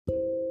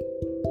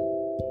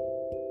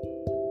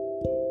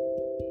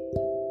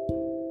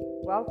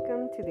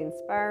Welcome to the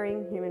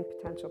Inspiring Human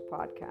Potential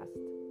podcast.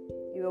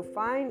 You will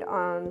find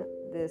on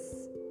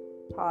this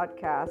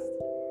podcast,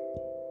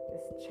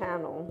 this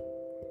channel,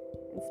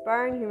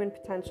 Inspiring Human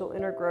Potential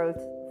Inner Growth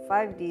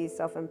 5D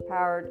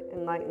Self-Empowered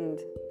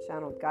Enlightened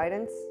Channeled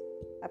Guidance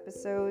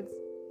episodes,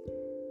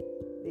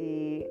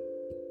 the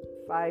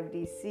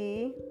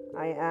 5DC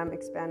I Am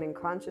Expanding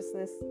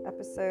Consciousness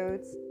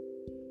episodes,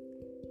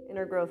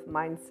 Inner Growth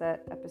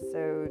Mindset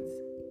episodes,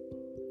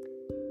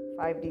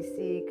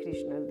 5DC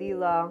Krishna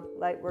Lila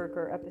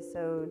Lightworker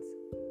episodes,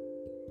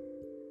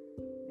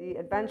 The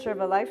Adventure of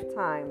a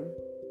Lifetime,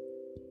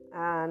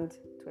 and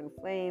Twin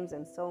Flames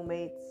and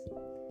Soulmates,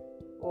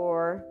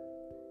 or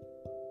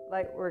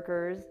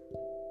Lightworkers,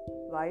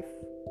 Life,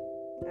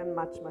 and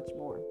much, much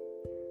more.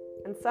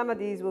 And some of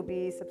these will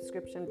be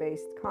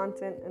subscription-based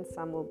content and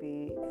some will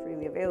be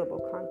freely available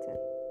content.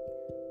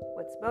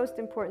 What's most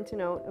important to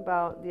note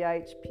about the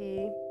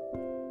IHP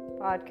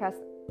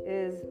podcast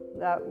is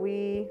that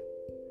we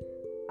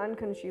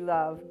unconsciously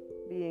love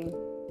being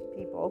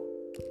people.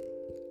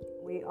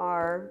 We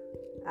are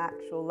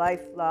actual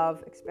life,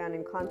 love,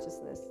 expanding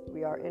consciousness.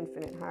 We are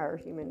infinite higher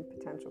human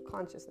potential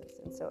consciousness.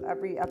 And so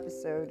every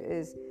episode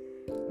is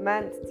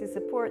meant to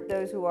support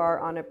those who are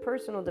on a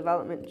personal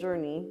development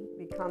journey,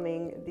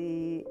 becoming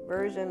the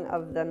version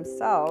of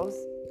themselves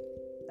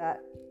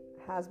that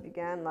has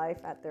began life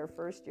at their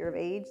first year of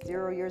age,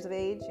 0 years of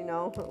age.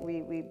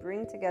 We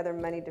bring together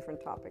many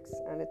different topics,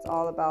 and it's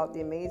all about the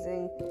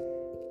amazing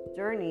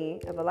journey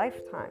of a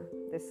lifetime,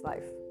 this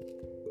life.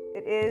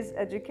 It is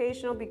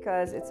educational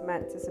because it's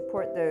meant to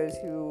support those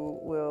who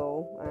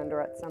will, and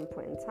or at some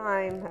point in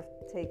time, have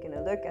taken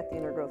a look at the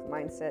inner growth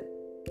mindset.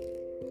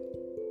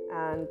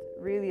 And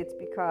really it's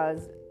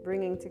because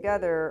bringing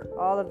together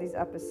all of these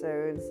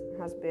episodes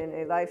has been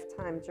a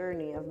lifetime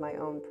journey of my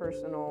own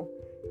personal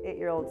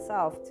 8-year-old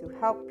self to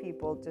help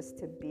people just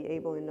to be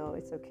able to know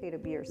it's okay to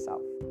be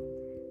yourself.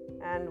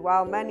 And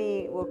while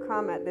many will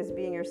come at this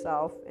being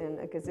yourself in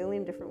a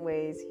gazillion different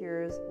ways,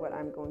 here's what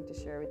I'm going to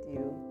share with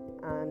you.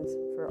 And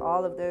for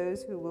all of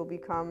those who will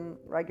become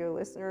regular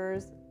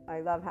listeners, I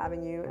love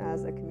having you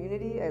as a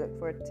community. I look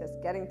forward to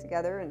getting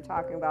together and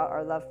talking about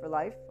our love for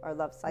life, our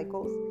love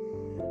cycles.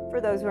 For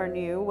those who are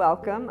new,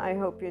 welcome. I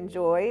hope you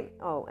enjoy.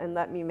 Oh, and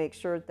let me make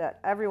sure that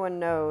everyone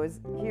knows,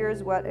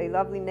 here's what a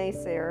lovely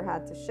naysayer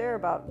had to share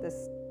about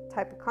this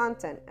type of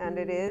content. And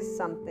it is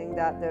something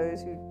that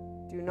those who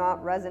do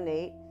not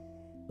resonate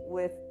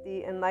with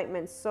the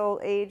Enlightenment Soul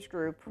age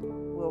group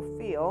will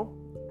feel,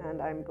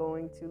 and I'm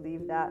going to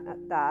leave that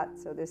at that.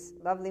 So this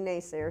lovely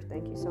naysayer,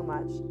 thank you so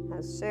much,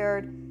 has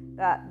shared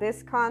that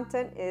this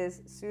content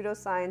is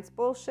pseudoscience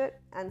bullshit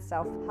and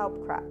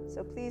self-help crap.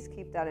 So please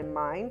keep that in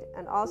mind,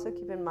 and also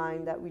keep in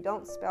mind that we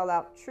don't spell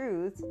out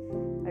truth.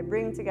 I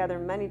bring together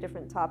many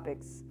different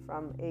topics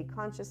from a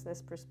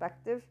consciousness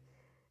perspective,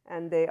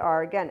 and they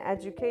are, again,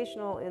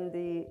 educational in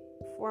the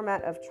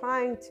format of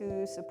trying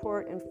to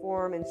support,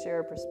 inform, and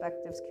share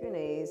perspectives,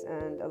 Q&As,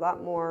 and a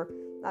lot more,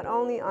 not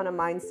only on a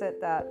mindset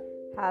that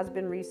has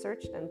been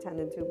researched and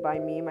tended to by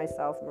me,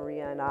 myself,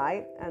 Maria, and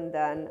I, and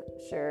then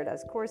shared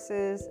as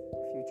courses,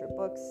 future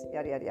books,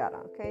 yada, yada, yada.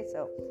 Okay,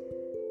 so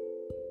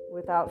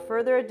without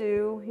further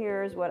ado,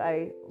 here's what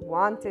I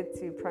wanted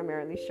to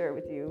primarily share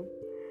with you.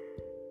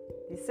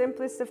 The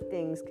simplest of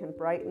things can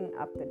brighten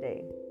up the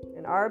day.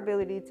 And our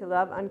ability to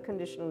love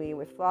unconditionally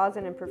with flaws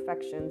and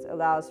imperfections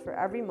allows for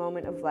every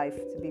moment of life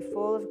to be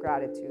full of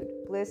gratitude,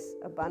 bliss,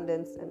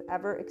 abundance, and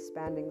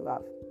ever-expanding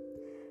love.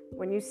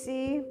 When you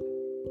see,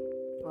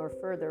 or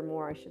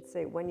furthermore, I should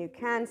say, when you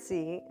can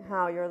see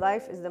how your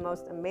life is the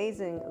most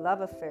amazing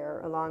love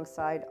affair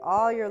alongside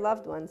all your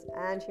loved ones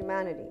and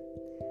humanity,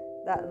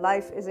 that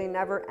life is a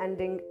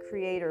never-ending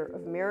creator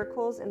of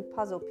miracles and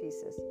puzzle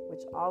pieces,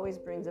 which always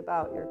brings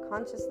about your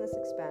consciousness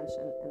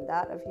expansion and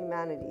that of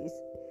humanity's.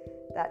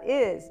 That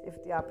is,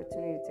 if the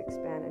opportunity to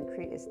expand and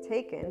create is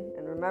taken.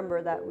 And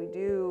remember that we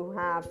do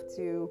have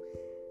to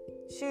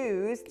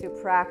choose to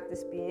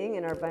practice being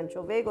in our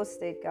ventral vagal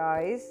state,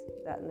 guys,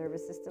 that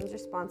nervous system's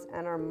response,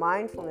 and our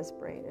mindfulness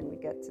brain. And we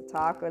get to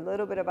talk a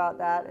little bit about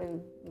that in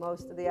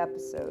most of the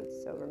episodes.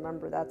 So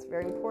remember, that's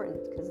very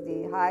important, because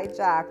the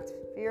hijacked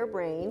fear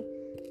brain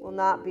will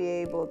not be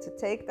able to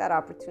take that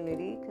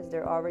opportunity because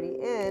they're already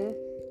in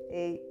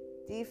a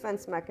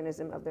defense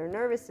mechanism of their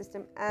nervous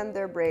system, and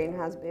their brain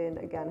has been,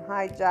 again,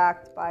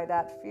 hijacked by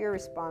that fear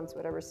response,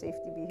 whatever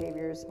safety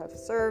behaviors have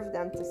served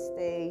them to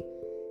stay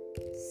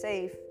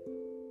safe.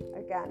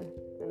 Again,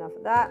 enough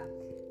of that.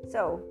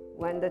 So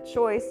when the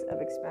choice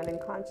of expanding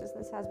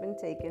consciousness has been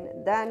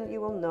taken, then you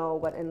will know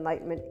what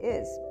enlightenment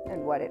is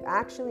and what it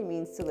actually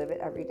means to live it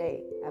every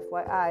day.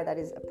 FYI, that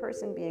is a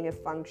person being a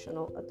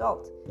functional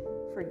adult.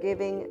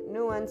 Forgiving,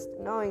 nuanced,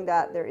 knowing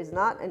that there is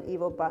not an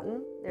evil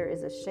button, there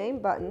is a shame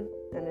button,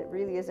 and it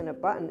really isn't a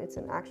button, it's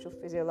an actual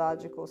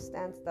physiological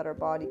stance that our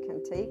body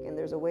can take, and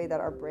there's a way that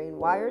our brain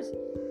wires.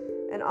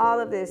 And all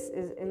of this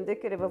is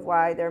indicative of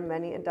why there are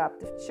many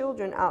adoptive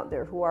children out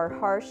there who are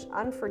harsh,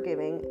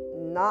 unforgiving,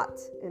 not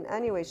in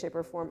any way, shape,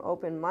 or form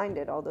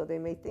open-minded, although they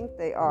may think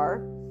they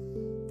are.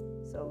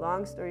 So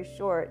long story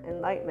short,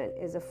 enlightenment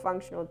is a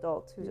functional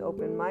adult who's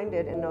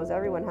open-minded and knows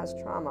everyone has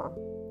trauma,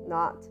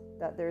 not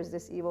that there's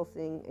this evil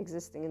thing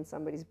existing in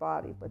somebody's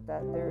body, but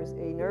that there's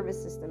a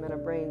nervous system and a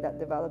brain that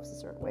develops a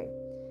certain way.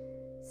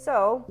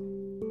 So,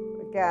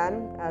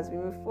 again, as we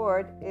move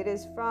forward, it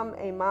is from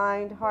a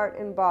mind, heart,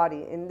 and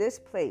body in this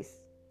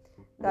place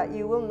that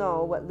you will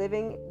know what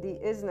living the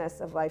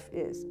isness of life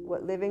is,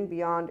 what living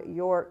beyond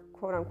your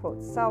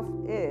quote-unquote self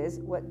is,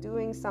 what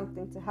doing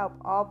something to help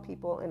all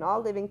people and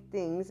all living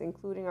things,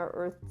 including our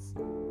Earth's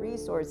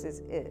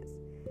resources, is.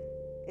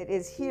 It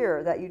is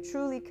here that you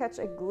truly catch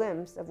a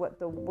glimpse of what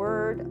the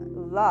word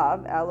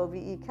love,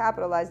 L-O-V-E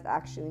capitalized,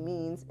 actually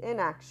means in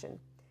action,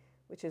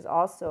 which is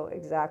also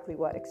exactly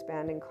what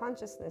expanding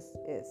consciousness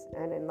is.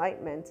 And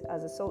enlightenment,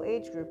 as a soul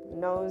age group,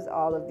 knows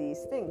all of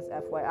these things,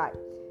 FYI.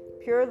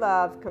 Pure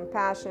love,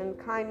 compassion,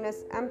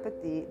 kindness,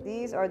 empathy,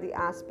 these are the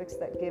aspects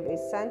that give a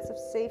sense of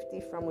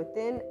safety from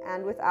within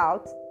and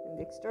without, in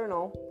the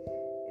external.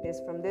 It is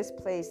from this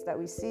place that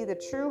we see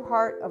the true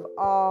heart of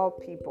all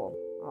people.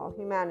 All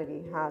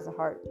humanity has a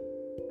heart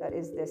that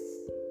is this.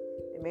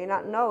 They may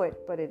not know it,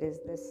 but it is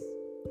this.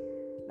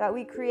 That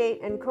we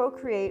create and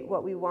co-create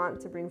what we want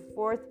to bring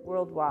forth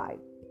worldwide.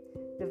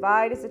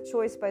 Divide is a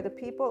choice by the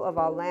people of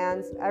all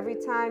lands. Every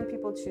time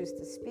people choose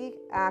to speak,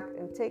 act,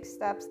 and take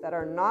steps that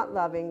are not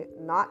loving,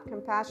 not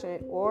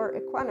compassionate, or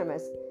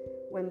equanimous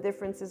when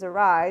differences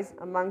arise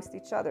amongst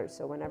each other.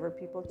 So whenever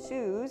people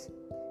choose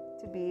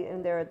to be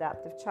in their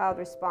adaptive child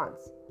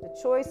response, the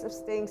choice of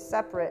staying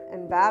separate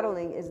and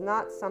battling is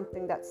not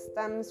something that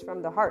stems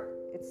from the heart.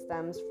 It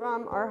stems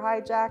from our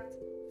hijacked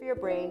fear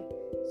brain,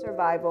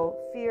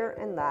 survival, fear,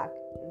 and lack.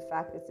 In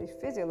fact, it's a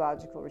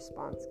physiological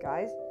response,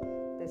 guys.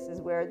 This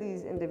is where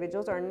these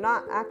individuals are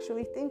not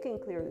actually thinking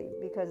clearly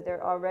because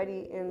they're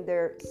already in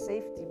their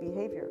safety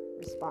behavior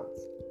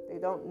response. They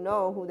don't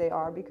know who they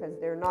are because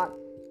they're not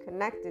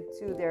connected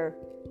to their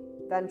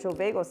ventral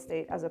vagal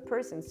state as a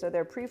person. So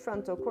their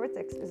prefrontal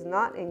cortex is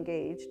not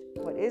engaged.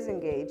 What is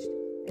engaged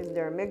is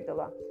their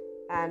amygdala.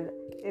 And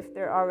if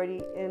they're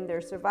already in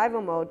their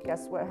survival mode,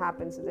 guess what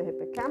happens to the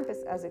hippocampus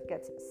as it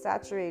gets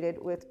saturated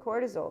with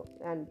cortisol?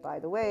 And by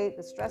the way,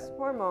 the stress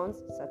hormones,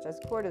 such as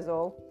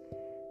cortisol,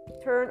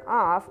 turn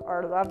off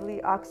our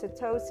lovely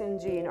oxytocin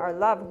gene, our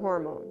love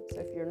hormone. So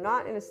if you're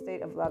not in a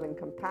state of love and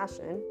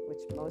compassion,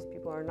 which most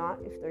people are not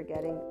if they're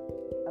getting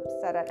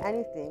upset at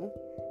anything,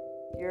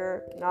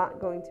 you're not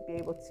going to be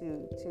able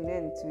to tune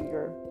in to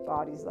your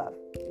body's love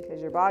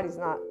because your body's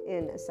not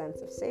in a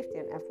sense of safety.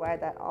 And FYI,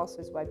 that also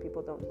is why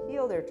people don't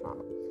heal their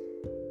trauma.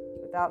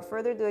 Without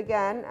further ado,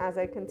 again, as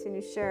I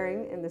continue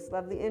sharing in this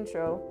lovely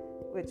intro,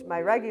 which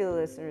my regular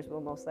listeners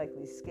will most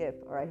likely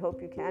skip, or I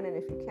hope you can, and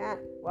if you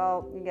can't,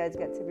 well, you guys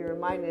get to be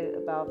reminded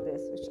about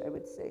this, which I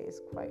would say is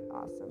quite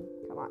awesome.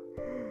 Come on.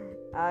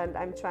 And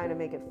I'm trying to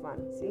make it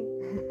fun, see?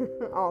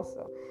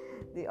 Also,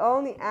 the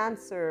only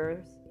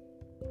answers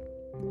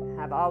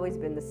have always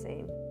been the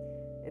same.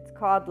 It's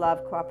called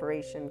love,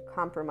 cooperation,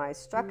 compromise,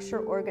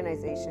 structure,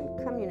 organization,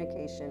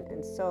 communication,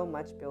 and so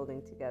much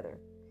building together.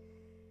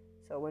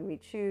 So when we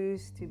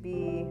choose to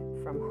be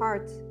from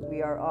heart,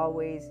 we are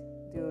always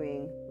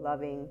doing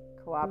loving,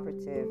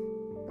 cooperative,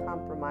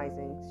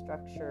 compromising,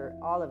 structure,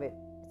 all of it.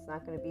 It's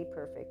not going to be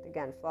perfect.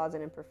 Again, flaws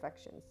and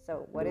imperfections.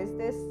 So what is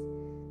this?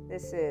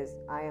 This is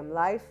I am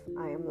life,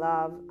 I am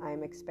love, I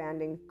am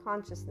expanding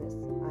consciousness,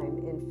 I am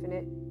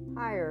infinite,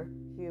 higher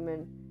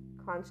human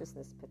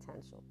consciousness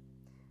potential.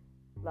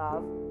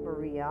 Love,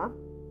 Maria.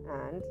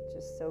 And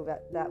just so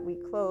that we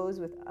close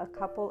with a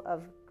couple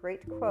of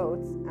great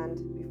quotes,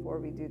 and before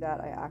we do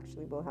that, I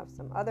actually will have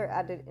some other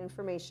added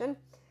information.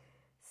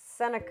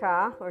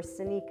 Seneca, or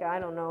Seneca, I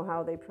don't know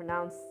how they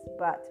pronounce,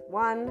 but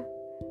one,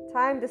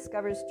 time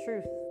discovers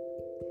truth.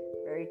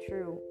 Very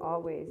true,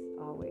 always,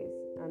 always.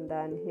 And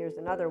then here's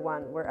another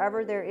one.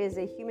 Wherever there is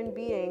a human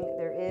being,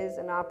 there is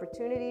an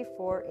opportunity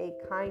for a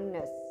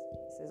kindness.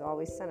 This is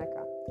always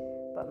Seneca.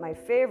 But my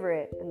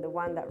favorite, and the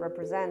one that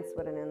represents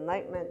what an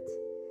enlightenment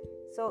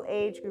soul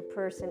age group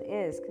person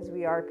is, because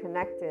we are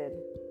connected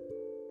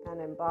and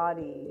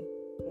embodying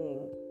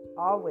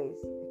always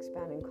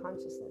expanding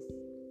consciousness.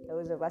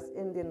 Those of us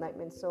in the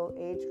enlightenment soul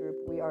age group,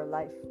 we are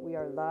life, we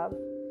are love,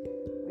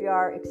 we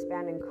are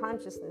expanding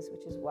consciousness,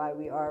 which is why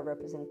we are a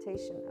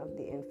representation of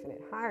the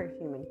infinite higher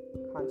human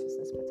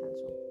consciousness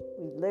potential.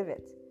 We live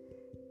it.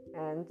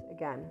 And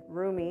again,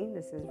 Rumi,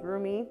 this is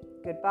Rumi,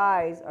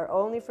 goodbyes are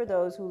only for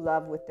those who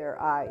love with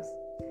their eyes.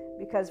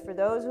 Because for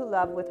those who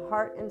love with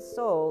heart and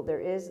soul,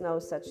 there is no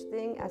such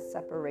thing as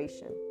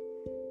separation.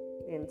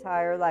 The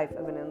entire life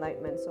of an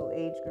enlightenment soul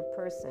age group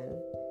person,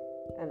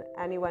 and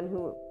anyone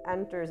who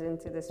enters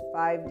into this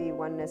 5D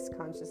oneness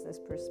consciousness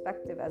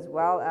perspective, as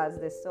well as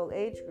this soul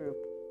age group,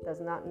 does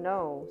not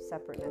know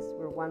separateness.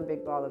 We're one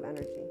big ball of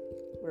energy.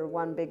 We're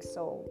one big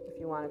soul, if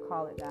you want to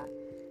call it that.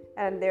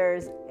 And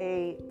there's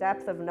a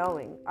depth of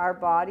knowing. Our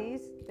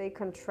bodies, they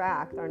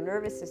contract. Our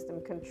nervous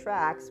system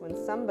contracts when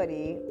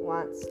somebody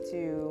wants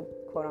to,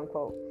 quote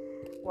unquote,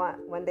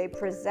 when they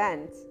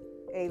present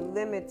a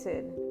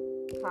limited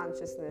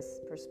consciousness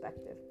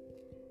perspective.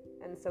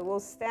 And so we'll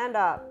stand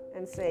up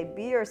and say,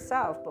 be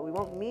yourself, but we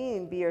won't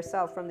mean be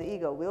yourself from the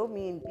ego. We'll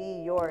mean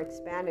be your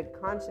expanded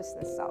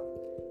consciousness self.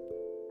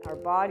 Our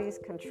bodies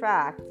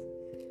contract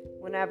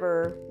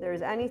whenever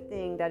there's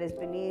anything that is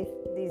beneath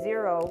the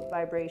zero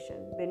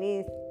vibration,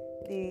 beneath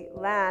the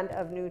land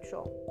of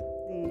neutral,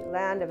 the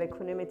land of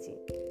equanimity.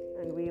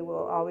 And we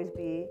will always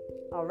be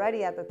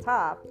already at the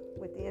top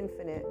with the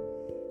infinite,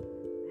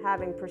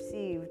 having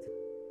perceived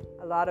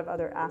a lot of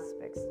other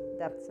aspects,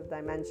 depths of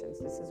dimensions.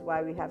 This is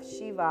why we have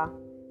Shiva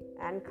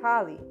and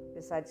Kali,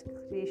 besides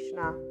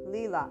Krishna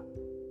Lila.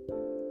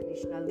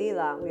 Krishna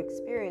Lila, we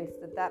experience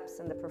the depths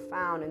and the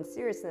profound and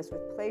seriousness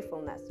with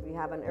playfulness. We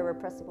have an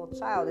irrepressible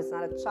child. It's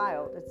not a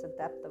child, it's the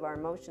depth of our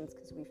emotions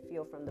because we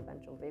feel from the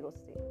ventral vagal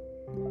state.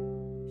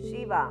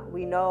 Shiva,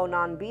 we know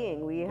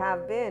non-being. We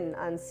have been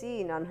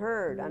unseen,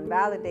 unheard,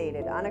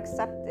 unvalidated,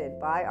 unaccepted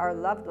by our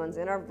loved ones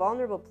in our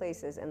vulnerable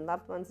places. And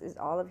loved ones is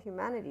all of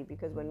humanity,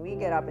 because when we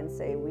get up and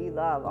say we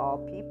love all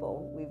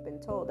people, we've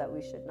been told that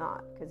we should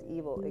not, because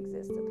evil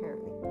exists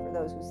apparently for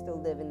those who still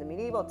live in the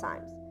medieval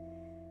times.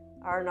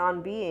 Our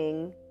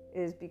non-being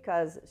is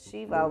because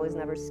Shiva was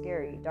never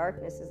scary.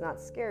 Darkness is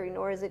not scary,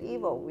 nor is it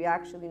evil. We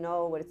actually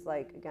know what it's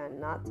like, again,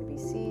 not to be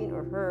seen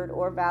or heard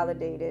or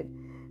validated.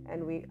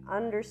 And we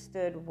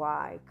understood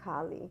why,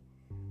 Kali,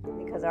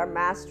 because our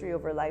mastery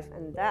over life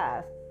and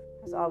death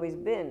has always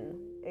been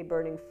a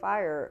burning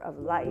fire of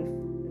life,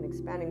 an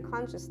expanding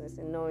consciousness,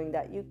 and knowing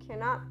that you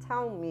cannot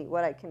tell me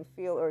what I can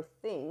feel or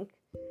think.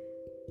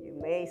 You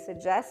may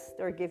suggest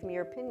or give me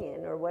your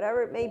opinion or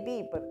whatever it may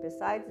be, but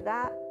besides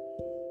that,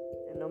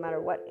 and no matter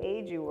what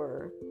age you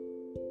were,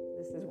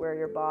 this is where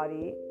your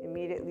body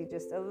immediately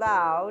just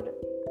allowed,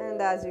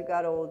 and as you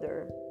got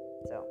older.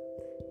 So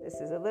this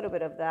is a little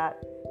bit of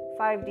that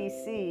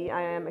 5DC,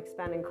 I am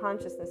expanding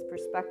consciousness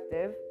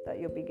perspective that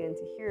you'll begin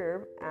to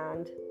hear.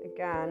 And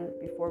again,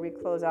 before we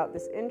close out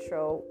this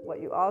intro,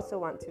 what you also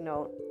want to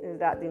know is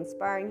that the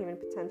Inspiring Human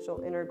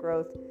Potential Inner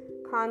Growth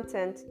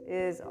content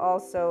is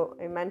also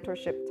a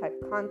mentorship type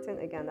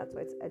content. Again, that's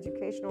why it's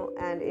educational,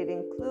 and it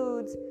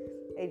includes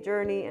a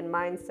journey and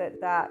mindset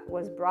that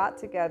was brought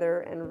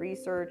together and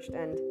researched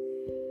and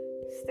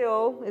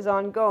still is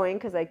ongoing,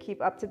 because I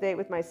keep up to date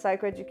with my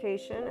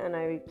psychoeducation, and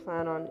I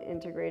plan on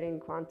integrating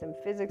quantum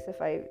physics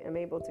if I am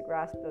able to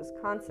grasp those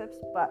concepts.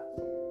 But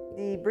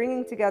the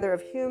bringing together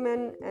of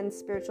human and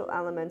spiritual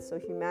elements, so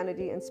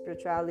humanity and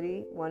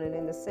spirituality, one and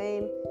in the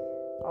same,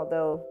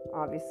 although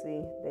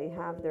obviously they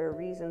have their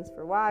reasons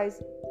for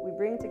whys, we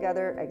bring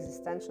together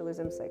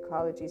existentialism,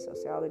 psychology,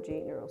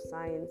 sociology,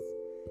 neuroscience.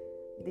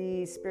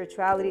 The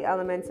spirituality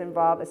elements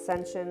involve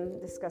ascension,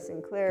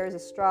 discussing clairs,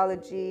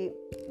 astrology,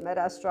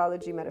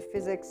 meta-astrology,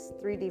 metaphysics,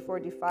 3D,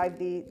 4D,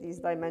 5D, these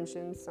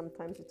dimensions.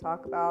 Sometimes we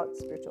talk about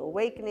spiritual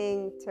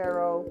awakening,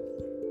 tarot,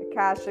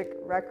 Akashic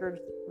record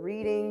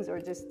readings,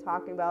 or just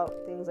talking about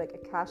things like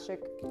Akash,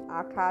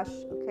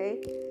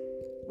 okay?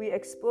 We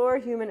explore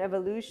human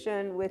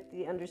evolution with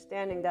the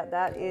understanding that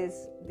that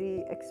is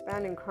the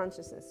expanding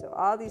consciousness. So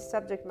all these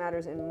subject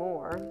matters and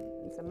more.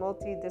 It's a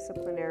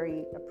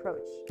multidisciplinary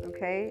approach,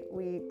 okay?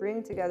 We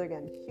bring together,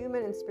 again,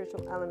 human and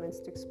spiritual elements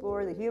to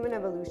explore the human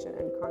evolution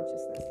and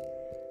consciousness.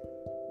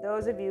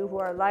 Those of you who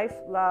are life,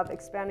 love,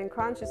 expanding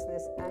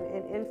consciousness, and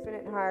in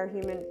infinite higher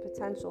human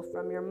potential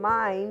from your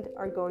mind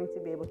are going to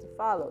be able to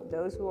follow.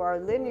 Those who are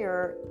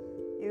linear,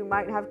 you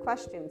might have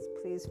questions.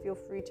 Please feel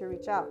free to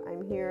reach out.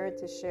 I'm here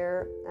to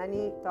share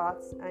any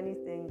thoughts,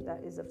 anything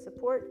that is of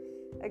support.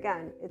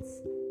 Again,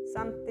 it's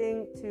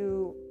something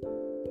to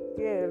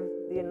give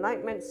the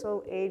Enlightenment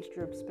Soul Age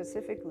group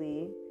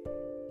specifically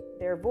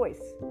their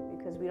voice,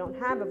 because we don't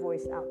have a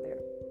voice out there.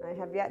 I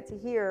have yet to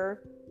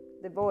hear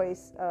the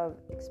voice of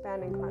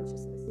expanding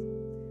consciousness.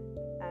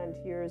 And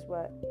here's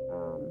what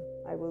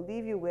I will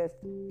leave you with.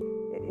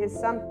 It is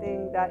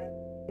something that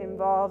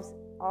involves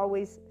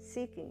always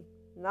seeking,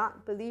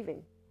 not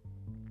believing.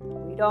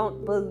 We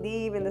don't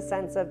believe in the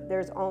sense of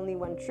there's only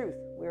one truth.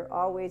 We're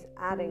always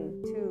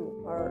adding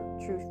to our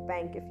truth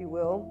bank, if you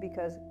will,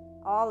 because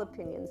all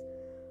opinions,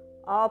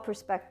 all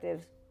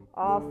perspectives,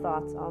 all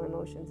thoughts, all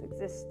emotions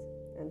exist.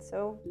 And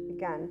so,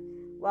 again,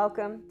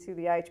 welcome to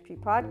the IHP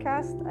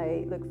podcast.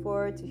 I look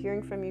forward to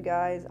hearing from you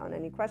guys on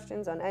any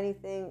questions, on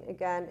anything.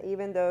 Again,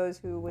 even those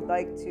who would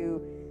like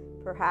to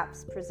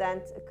perhaps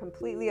present a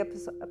completely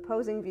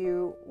opposing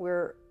view,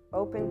 we're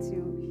open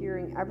to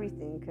hearing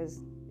everything,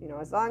 because, you know,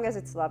 as long as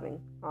it's loving,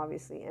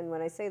 obviously. And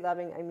when I say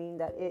loving, I mean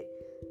that it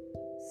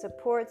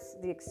supports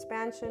the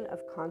expansion of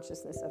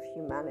consciousness of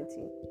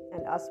humanity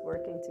and us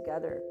working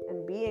together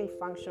and being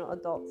functional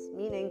adults,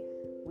 meaning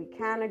we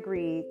can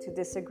agree to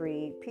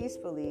disagree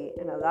peacefully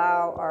and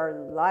allow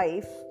our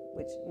life,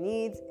 which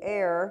needs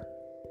air,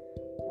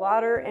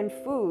 water, and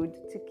food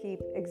to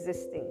keep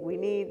existing. We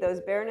need those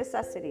bare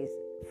necessities.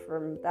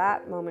 From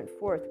that moment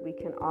forth, we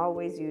can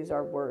always use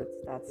our words.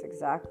 That's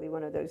exactly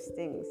one of those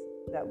things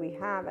that we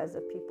have as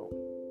a people.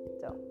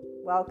 So,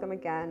 welcome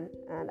again,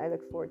 and I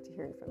look forward to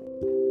hearing from you.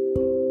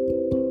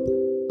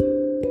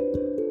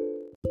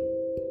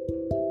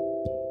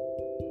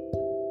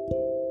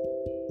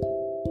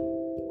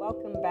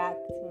 Welcome back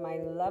to my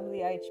lovely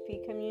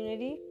IHP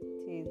community.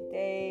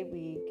 Today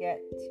we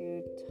get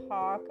to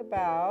talk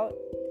about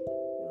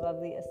the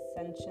lovely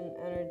ascension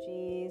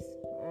energies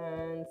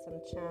and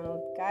some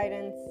channeled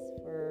guidance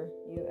for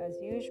you as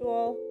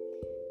usual.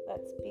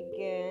 Let's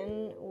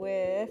begin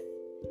with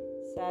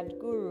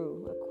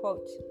Sadhguru, a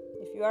quote.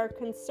 If you are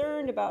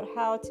concerned about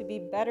how to be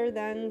better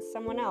than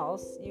someone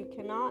else, you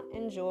cannot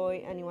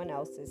enjoy anyone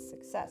else's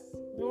success,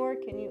 nor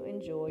can you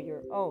enjoy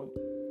your own.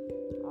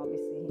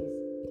 Obviously,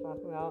 he's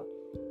talking about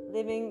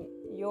living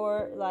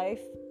your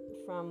life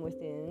from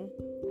within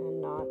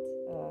and not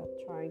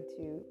trying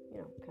to,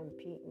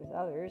 compete with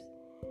others.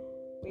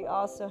 We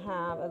also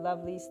have a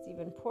lovely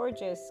Stephen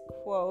Porges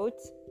quote.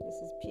 This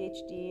is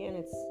PhD, and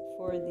it's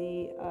for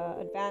the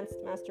Advanced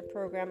Master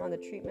Program on the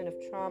Treatment of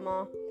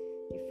Trauma.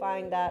 You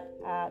find that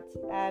at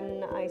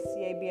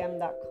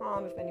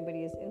nicabm.com if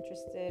anybody is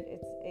interested.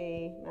 It's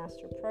a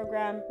master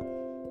program.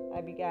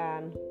 I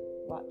began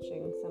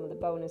watching some of the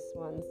bonus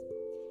ones.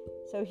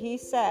 So he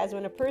says,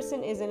 when a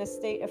person is in a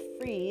state of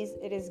freeze,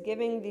 it is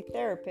giving the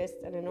therapist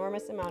an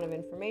enormous amount of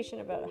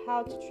information about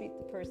how to treat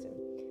the person.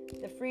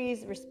 The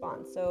freeze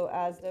response. So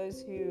as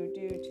those who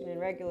do tune in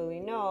regularly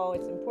know,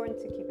 it's important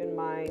to keep in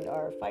mind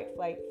our fight,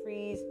 flight,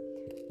 freeze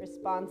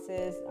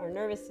responses. Our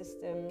nervous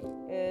system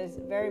is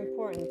very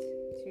important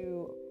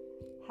to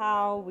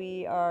how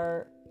we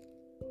are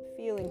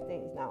feeling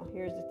things. Now,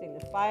 here's the thing.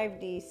 The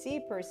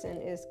 5DC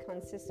person is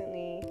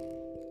consistently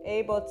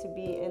able to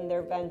be in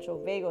their ventral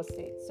vagal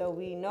state. So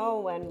we know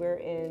when we're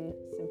in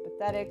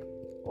sympathetic,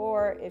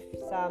 or if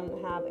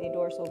some have a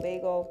dorsal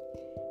vagal,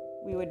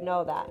 we would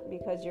know that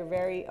because you're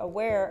very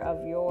aware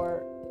of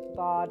your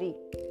body.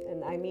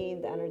 And I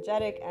mean the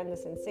energetic and the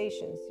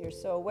sensations. You're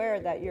so aware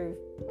that you've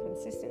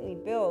consistently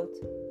built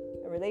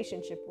a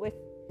relationship with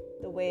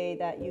the way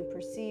that you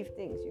perceive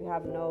things. You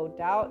have no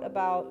doubt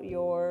about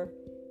your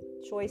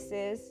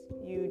choices.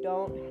 You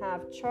don't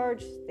have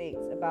charged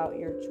states about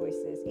your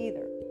choices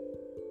either.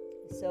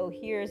 So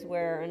here's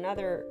where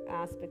another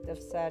aspect of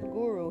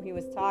Sadhguru, he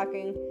was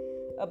talking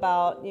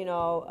about,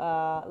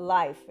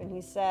 life. And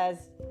he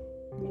says,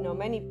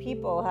 many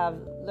people have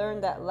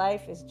learned that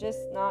life is just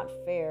not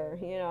fair,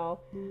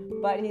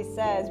 But he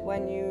says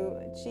when you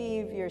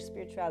achieve your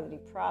spirituality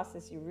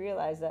process, you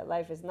realize that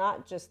life is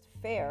not just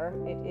fair,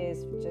 it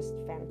is just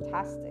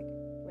fantastic.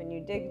 When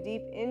you dig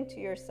deep into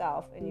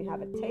yourself and you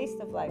have a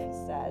taste of life, he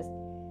says,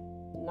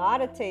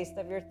 not a taste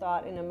of your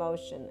thought and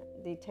emotion,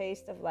 the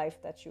taste of life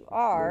that you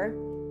are,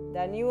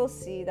 then you will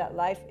see that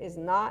life is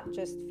not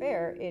just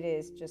fair, it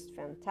is just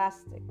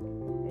fantastic.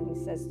 And he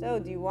says, so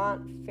do you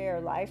want fair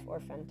life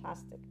or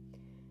fantastic?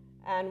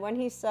 And when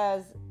he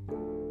says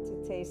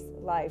to taste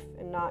life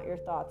and not your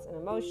thoughts and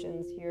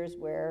emotions, here's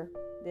where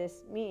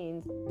this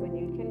means when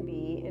you can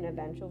be in a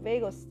ventral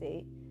vagal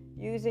state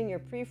using your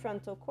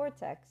prefrontal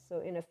cortex, so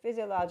in a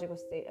physiological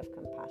state of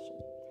compassion.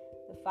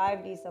 The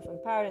 5D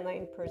self-empowered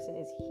enlightened person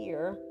is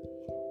here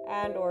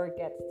and or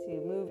gets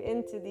to move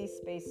into these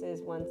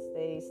spaces once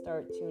they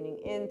start tuning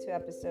into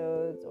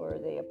episodes or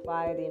they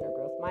apply the inner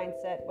growth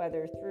mindset,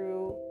 whether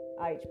through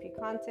IHP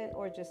content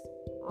or just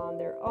on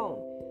their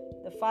own.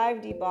 The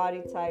 5D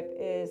body type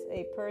is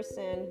a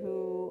person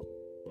who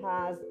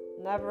has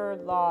never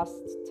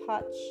lost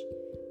touch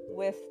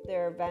with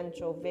their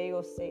ventral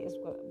vagal state is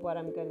what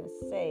I'm going to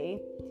say.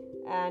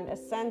 And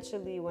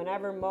essentially,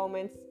 whenever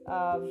moments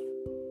of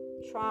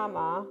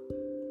trauma,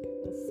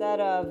 instead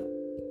of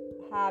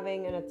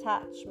having an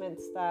attachment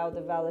style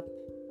develop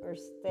or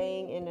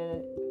staying in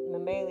a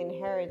mammalian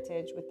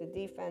heritage with the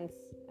defense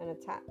and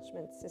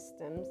attachment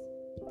systems,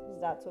 because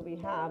that's what we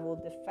have, we'll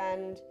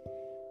defend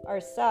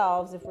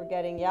ourselves if we're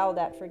getting yelled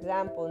at, for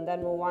example, and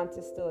then we'll want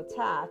to still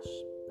attach.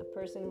 A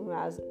person who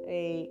has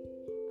a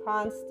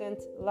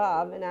constant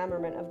love and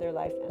enamorment of their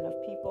life and of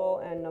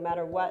people, and no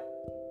matter what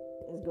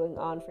is going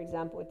on, for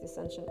example, with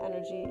ascension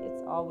energy,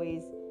 it's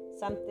always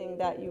something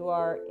that you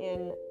are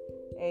in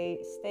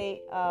a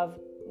state of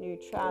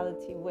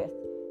neutrality with,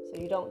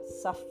 so you don't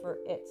suffer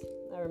it.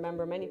 I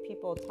remember many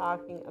people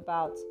talking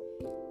about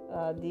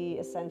the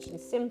ascension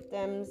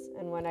symptoms,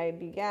 and when I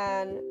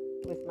began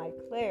with my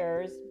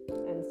clairs,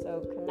 and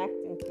so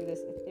connecting to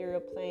this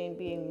ethereal plane,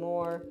 being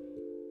more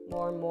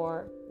and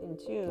more in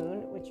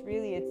tune, which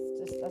really it's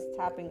just us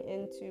tapping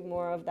into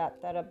more of that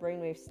theta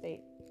brainwave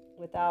state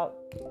without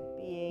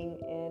being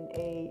in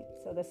a,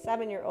 so the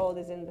 7-year-old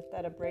is in the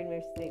theta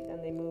brainwave state,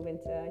 then they move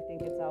into, I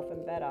think it's alpha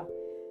and beta.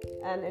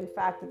 And in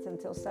fact, it's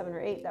until 7 or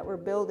 8 that we're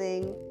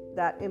building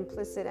that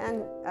implicit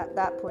and at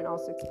that point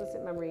also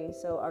explicit memory.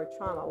 So our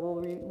trauma,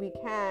 we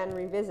can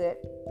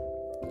revisit.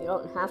 You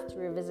don't have to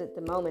revisit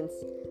the moments.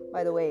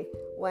 By the way,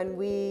 when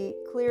we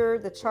clear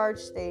the charge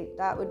state,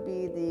 that would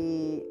be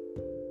the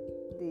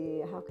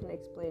how can I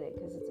explain it?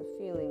 Because it's a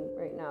feeling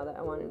right now that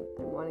I'm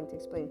wanting to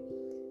explain.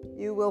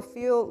 You will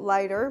feel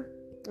lighter,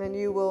 and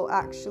you will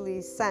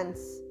actually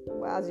sense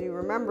as you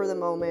remember the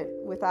moment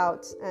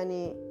without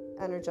any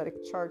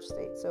energetic charge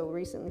state. So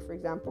recently, for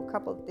example, a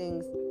couple of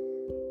things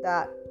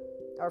that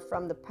are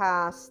from the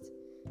past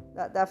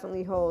that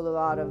definitely hold a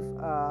lot of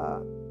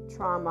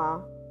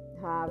trauma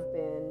have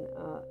been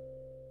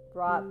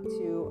brought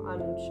to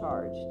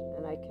uncharged.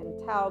 And I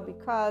can tell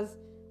because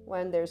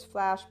when there's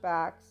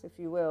flashbacks, if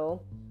you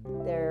will,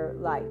 they're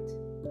light.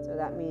 So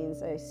that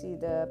means I see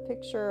the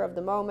picture of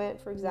the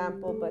moment, for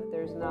example, but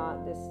there's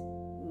not this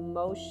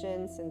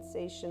motion,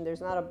 sensation.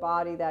 There's not a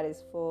body that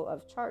is full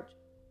of charge.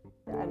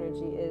 The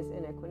energy is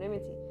in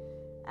equanimity.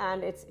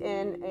 And it's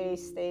in a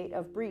state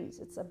of breeze.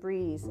 It's a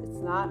breeze. It's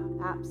not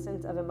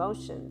absent of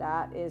emotion.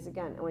 That is,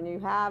 again, when you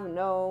have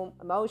no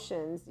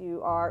emotions,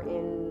 you are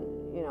in,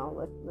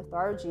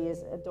 lethargy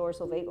is a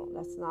dorsal vagal.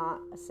 That's not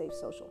a safe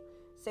social.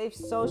 Safe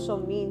social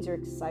means you're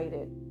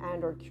excited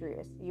and or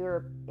curious.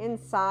 You're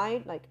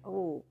inside like,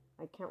 oh,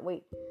 I can't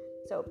wait.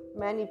 So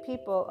many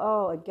people,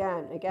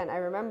 again, I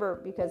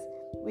remember because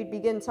we'd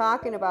begin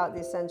talking about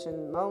the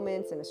ascension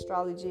moments and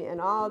astrology, and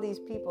all these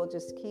people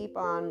just keep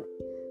on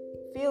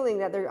feeling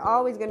that they're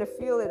always going to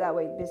feel it that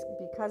way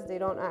because they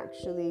don't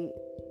actually,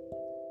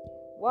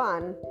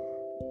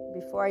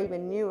 before I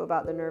even knew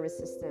about the nervous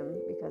system,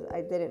 because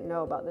I didn't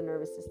know about the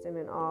nervous system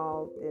and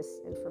all this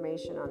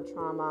information on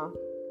trauma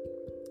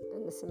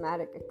and the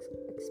somatic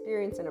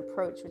experience and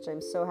approach, which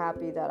I'm so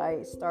happy that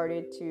I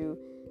started to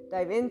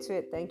dive into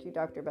it. Thank you,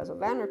 Dr. Bessel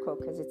van der Kolk,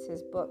 because it's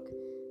his book,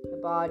 The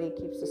Body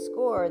Keeps the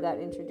Score, that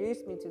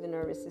introduced me to the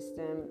nervous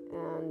system.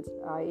 And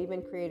I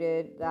even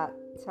created that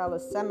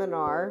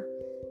teleseminar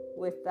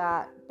with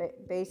that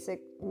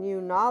basic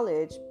new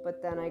knowledge,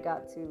 but then I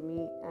got to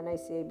meet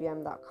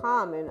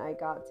nicabm.com and I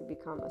got to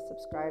become a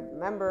subscribed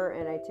member,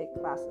 and I take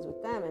classes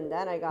with them, and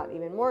then I got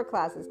even more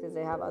classes because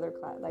they have other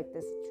like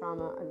this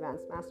Trauma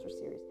Advanced Master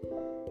Series.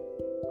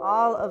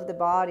 All of the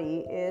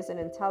body is an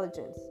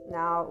intelligence.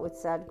 Now with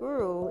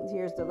Sadhguru,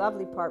 here's the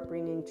lovely part,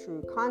 bringing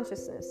true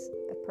consciousness,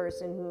 a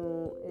person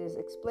who is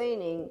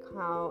explaining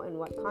how and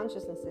what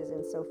consciousness is.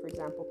 And so, for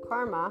example,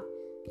 karma,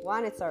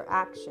 one, it's our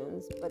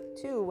actions, but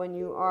two, when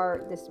you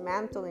are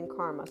dismantling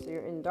karma, so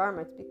you're in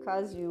dharma, it's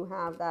because you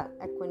have that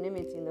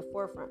equanimity in the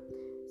forefront.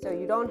 So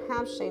you don't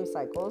have shame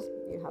cycles,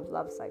 you have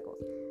love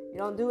cycles. You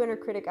don't do inner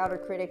critic, outer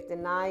critic,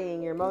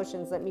 denying your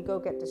emotions. Let me go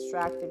get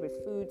distracted with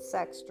food,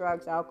 sex,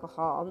 drugs,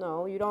 alcohol.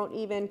 No, you don't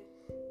even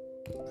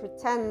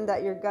pretend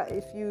that your gut,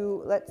 if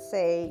you, let's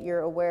say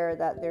you're aware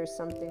that there's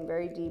something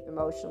very deep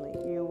emotionally,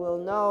 you will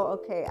know,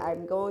 okay,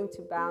 I'm going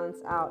to balance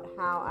out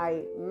how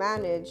I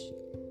manage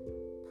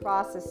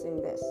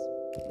processing this,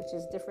 which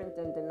is different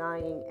than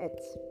denying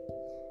it.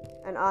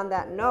 And on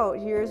that note,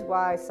 here's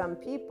why some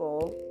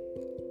people,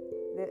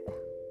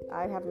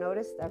 I have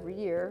noticed every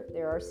year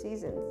there are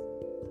seasons.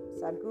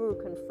 Sadhguru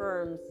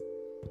confirms,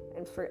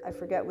 and I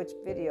forget which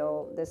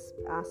video, this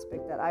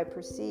aspect that I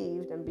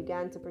perceived and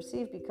began to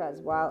perceive,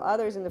 because while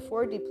others in the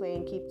 4D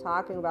plane keep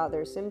talking about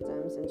their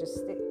symptoms and just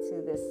stick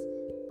to this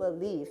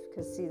belief,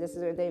 because see, this is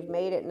where they've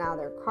made it now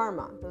their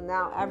karma. So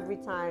now every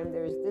time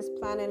there's this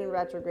planet in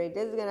retrograde,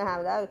 this is going to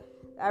happen, that,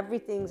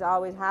 everything's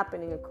always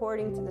happening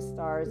according to the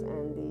stars,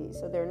 and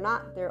so they're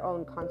not their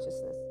own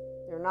consciousness.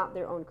 They're not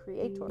their own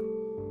creator.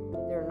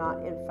 They're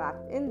not, in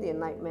fact, in the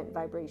enlightenment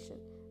vibration.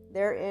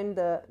 They're in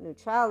the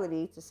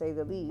neutrality, to say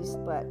the least,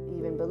 but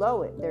even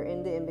below it, they're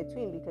in the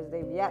in-between, because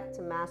they've yet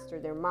to master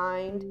their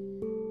mind,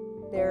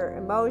 their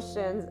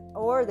emotions,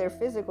 or their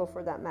physical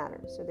for that matter.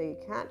 So they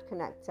can't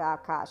connect to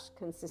Akash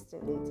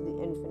consistently, to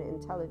the infinite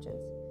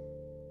intelligence.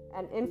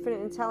 And infinite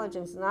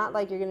intelligence, not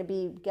like you're going to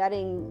be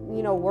getting,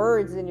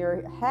 words in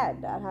your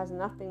head. That has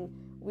nothing.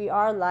 We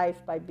are life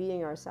by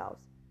being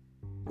ourselves.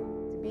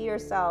 To be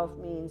yourself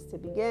means to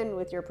begin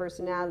with your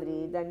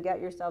personality, then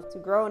get yourself to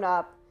grown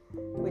up,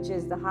 which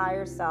is the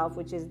higher self,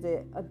 which is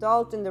the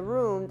adult in the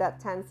room that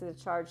tends to the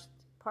charged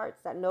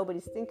parts that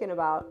nobody's thinking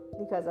about,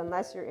 because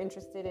unless you're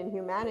interested in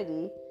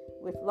humanity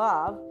with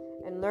love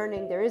and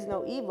learning there is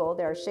no evil,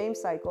 there are shame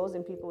cycles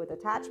and people with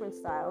attachment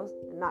styles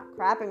and not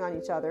crapping on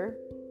each other.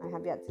 I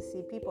have yet to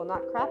see people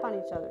not crap on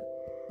each other,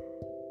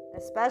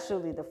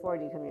 especially the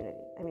 4D community.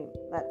 I mean,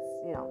 let's,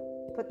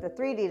 put the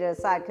 3D to the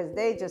side, because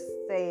they just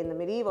say in the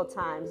medieval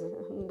times,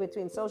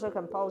 between social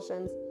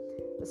compulsions,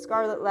 the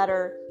scarlet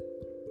letter,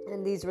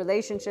 and these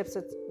relationships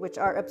which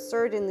are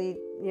absurdly,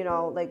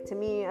 like, to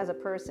me as a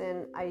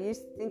person, I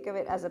used to think of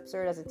it as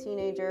absurd as a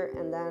teenager,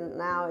 and then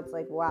now it's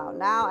like, wow,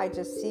 now I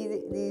just see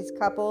these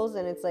couples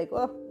and it's like,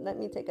 oh, let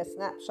me take a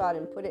snapshot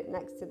and put it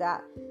next to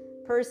that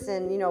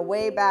person,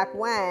 way back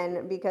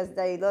when, because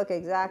they look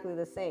exactly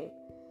the same.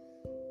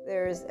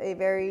 There's a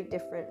very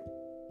different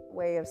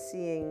way of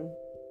seeing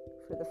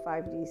for the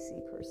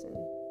 5DC person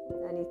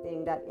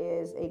anything that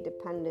is a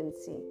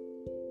dependency.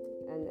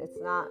 And it's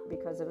not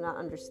because of not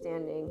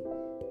understanding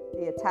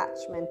the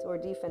attachment or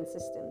defense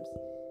systems.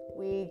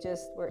 We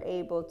just were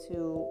able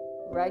to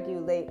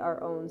regulate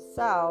our own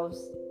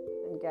selves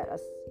and get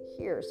us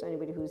here. So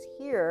anybody who's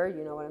here,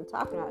 you know what I'm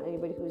talking about.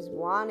 Anybody who's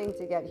wanting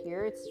to get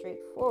here, it's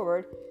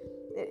straightforward.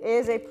 It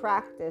is a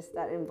practice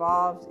that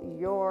involves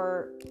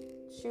your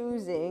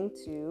choosing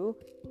to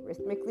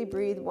rhythmically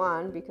breathe,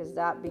 one, because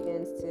that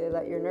begins to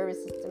let your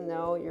nervous system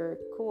know you're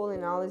cool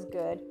and all is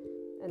good.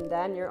 And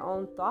then your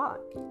own thought.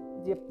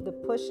 The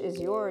push is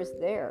yours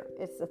there.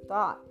 It's the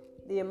thought.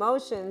 The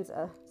emotions,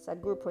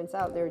 Sadhguru points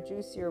out, they're a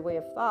juicier way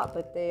of thought,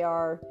 but they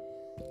are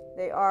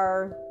They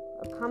are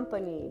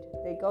accompanied,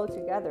 they go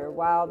together,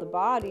 while the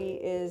body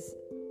is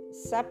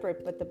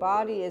separate, but the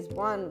body is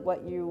one,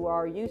 what you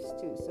are used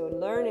to. So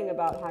learning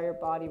about how your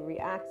body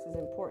reacts is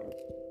important.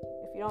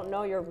 If you don't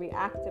know your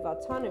reactive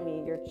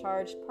autonomy, your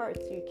charged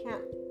parts, you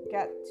can't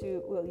get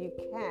to, well, you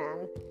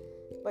can,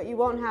 but you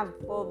won't have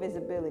full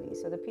visibility.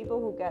 So the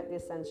people who get the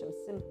ascension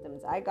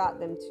symptoms, I got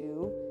them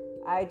too.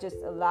 I just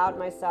allowed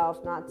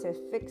myself not to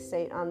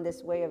fixate on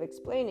this way of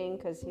explaining,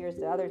 because here's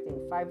the other thing.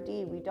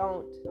 5D, we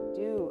don't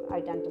do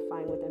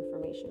identifying with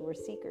information. We're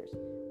seekers.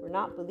 We're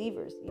not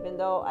believers, even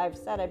though I've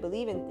said I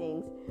believe in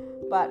things.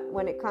 But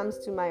when it comes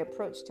to my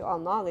approach to all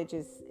knowledge,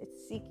 it's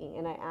seeking,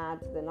 and I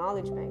add to the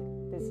knowledge bank.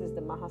 This is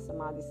the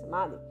Mahasamadhi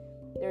Samadhi.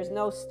 There's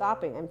no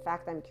stopping. In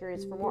fact, I'm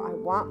curious for more. I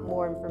want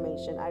more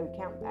information. I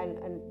can't,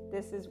 and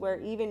this is where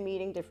even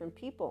meeting different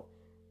people,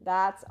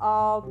 that's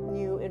all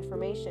new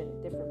information,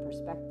 different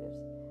perspectives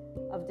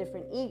of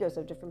different egos,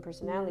 of different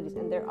personalities,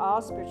 and they're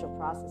all spiritual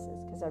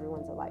processes because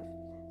everyone's alive.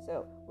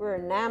 So we're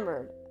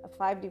enamored. A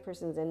 5D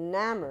person is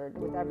enamored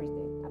with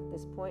everything at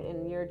this point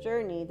in your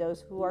journey.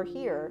 Those who are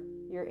here,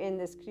 you're in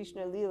this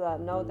Krishna Lila,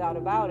 no doubt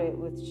about it,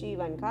 with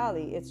Shiva and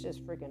Kali. It's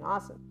just freaking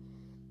awesome.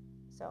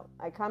 So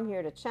I come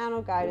here to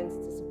channel guidance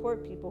to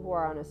support people who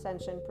are on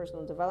ascension,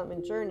 personal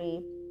development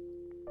journey,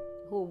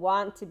 who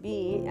want to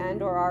be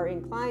and or are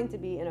inclined to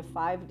be in a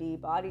 5D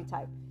body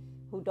type,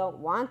 who don't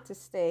want to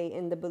stay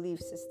in the belief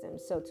system.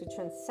 So to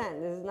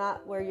transcend, this is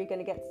not where you're going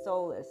to get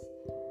soulless.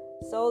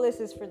 Soulless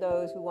is for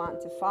those who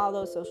want to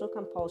follow social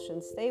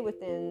compulsion, stay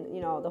within,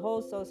 the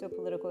whole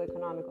socio-political,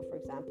 economical, for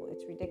example.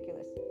 It's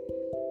ridiculous.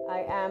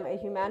 I am a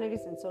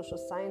humanities and social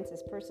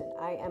sciences person.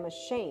 I am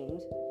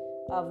ashamed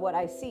of what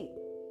I see,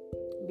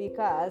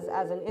 because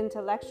as an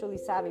intellectually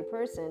savvy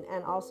person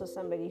and also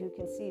somebody who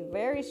can see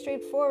very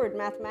straightforward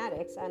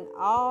mathematics, and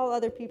all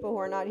other people who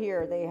are not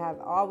here, they have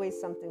always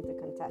something to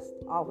contest.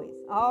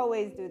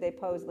 Always do they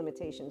pose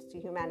limitations to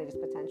humanity's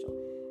potential.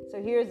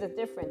 So here's the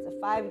difference.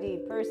 A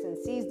 5D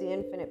person sees the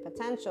infinite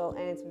potential,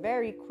 and it's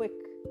very quick.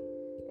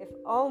 If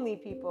only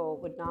people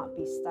would not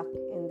be stuck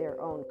in their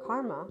own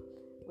karma,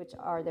 which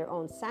are their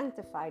own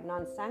sanctified,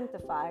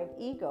 non-sanctified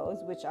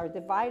egos, which are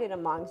divided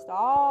amongst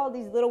all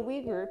these little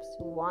we groups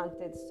who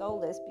wanted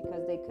soulless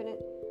because they couldn't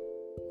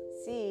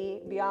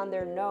see beyond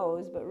their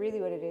nose. But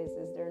really what it is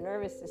their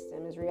nervous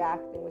system is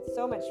reacting with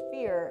so much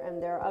fear,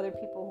 and there are other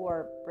people who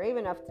are brave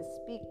enough to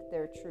speak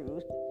their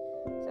truth.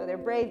 So they're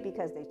brave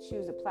because they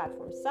choose a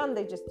platform. Some,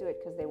 they just do it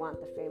because they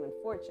want the fame and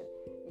fortune.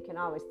 You can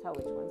always tell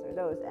which ones are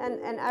those. And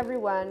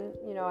everyone,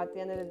 at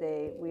the end of the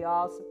day, we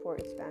all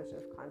support expansion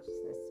of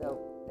consciousness. So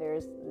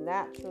there's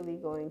naturally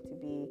going to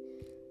be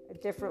a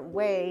different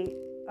way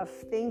of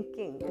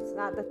thinking. It's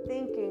not the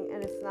thinking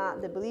and it's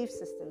not the belief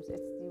systems.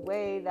 It's the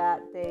way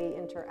that they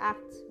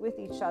interact with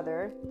each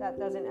other that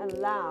doesn't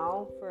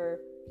allow for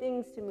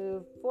things to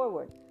move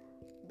forward.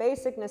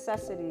 Basic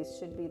necessities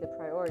should be the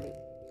priority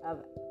of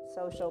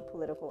social,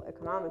 political,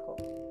 economical.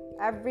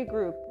 Every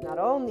group, not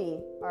only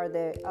are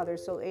the other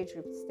soul age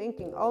groups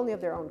thinking only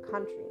of their own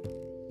country,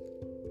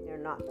 they're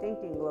not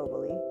thinking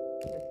globally.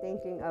 They're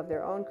thinking of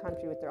their own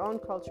country with their own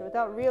culture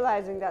without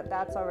realizing that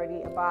that's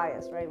already a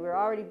bias, right? We're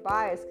already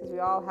biased because we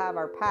all have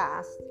our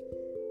past.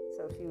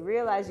 So if you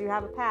realize you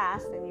have a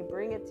past and you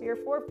bring it to your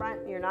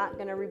forefront, you're not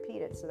going to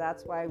repeat it. So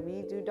that's why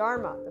we do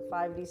Dharma, the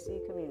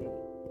 5DC community.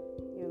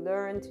 You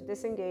learn to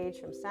disengage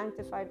from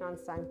sanctified,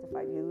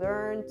 non-sanctified. You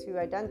learn to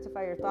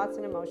identify your thoughts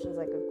and emotions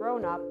like a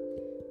grown-up,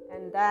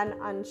 and then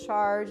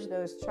uncharge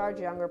those charged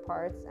younger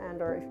parts,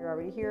 and or if you're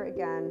already here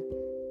again,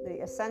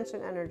 the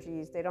ascension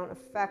energies, they don't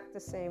affect the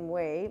same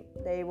way.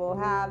 They will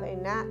have a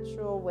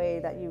natural way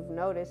that you've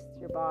noticed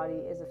your body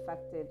is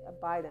affected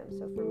by them.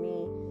 So for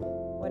me,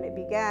 when it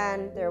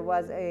began, there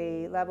was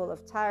a level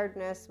of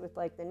tiredness with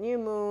like the new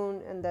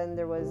moon, and then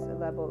there was a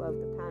level of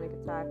the panic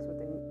attacks with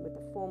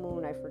the full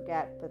moon, I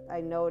forget, but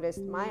I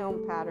noticed my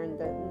own pattern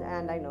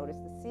and I noticed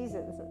the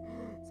seasons.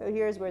 So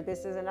here's where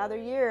this is another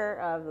year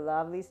of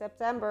lovely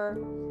September,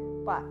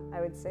 but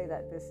I would say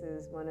that this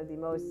is one of the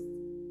most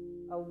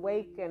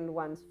awakened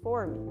ones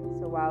for me.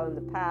 So while in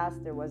the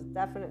past there was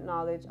definite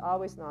knowledge,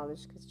 always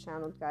knowledge, because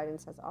channeled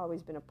guidance has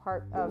always been a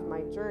part of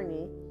my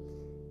journey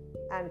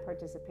and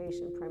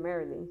participation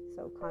primarily,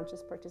 so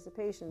conscious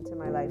participation to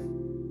my life.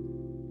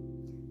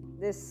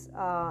 This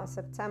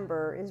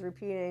September is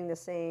repeating the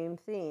same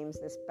themes,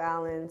 this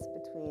balance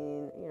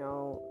between,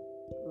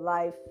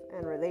 life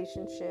and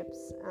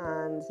relationships,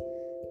 and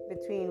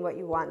between what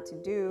you want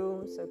to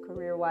do, so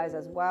career-wise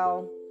as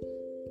well.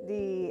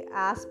 The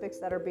aspects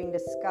that are being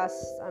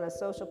discussed on a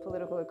social,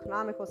 political,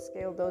 economical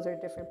scale, those are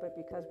different, but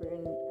because we're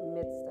in the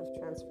midst of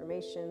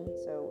transformation,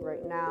 so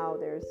right now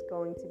there's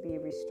going to be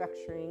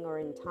restructuring, or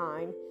in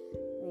time,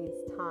 needs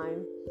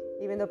time.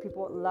 Even though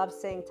people love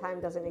saying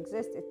time doesn't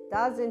exist, it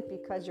doesn't,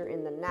 because you're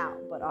in the now,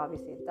 but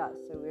obviously it does.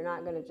 So we're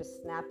not going to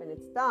just snap and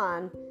it's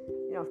done,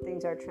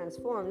 things are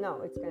transformed.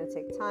 No, it's going to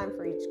take time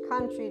for each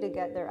country to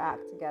get their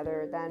act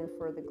together, then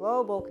for the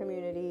global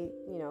community,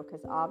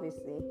 because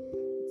obviously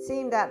it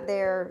seemed that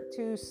they're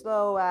too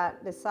slow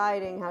at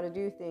deciding how to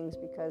do things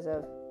because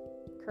of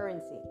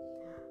currency.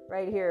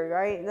 right here,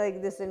 right?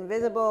 Like this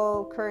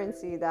invisible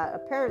currency that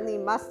apparently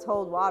must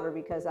hold water,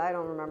 because I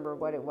don't remember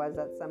what it was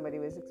that somebody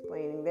was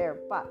explaining there.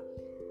 But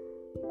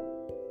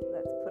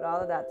let's put all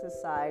of that to the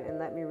side and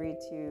let me read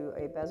to you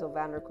a Bessel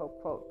van der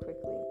Kolk quote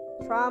quickly.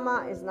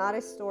 Trauma is not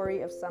a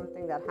story of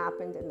something that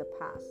happened in the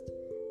past.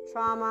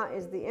 Trauma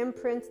is the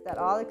imprint that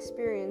all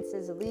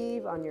experiences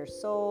leave on your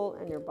soul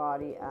and your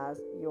body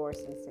as your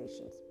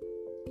sensations.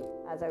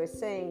 As I was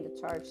saying, the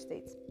charged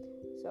states.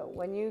 So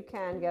when you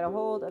can get a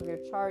hold of your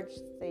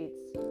charged states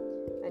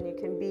and you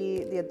can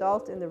be the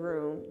adult in the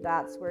room,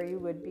 that's where you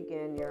would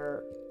begin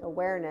your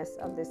awareness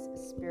of this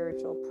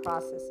spiritual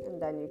process,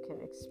 and then you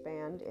can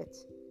expand it.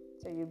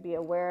 So you'd be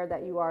aware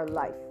that you are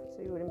life.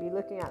 So you wouldn't be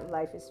looking at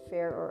life as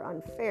fair or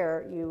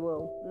unfair. You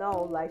will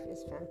know life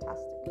is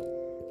fantastic.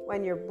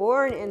 When you're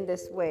born in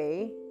this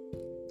way,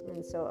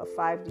 and so a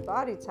 5D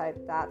body type,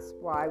 that's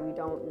why we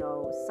don't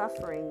know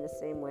suffering the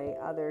same way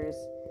others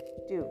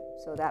do.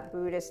 So that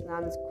Buddhist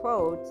nun's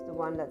quote, the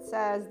one that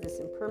says, this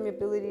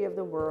impermeability of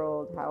the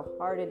world, how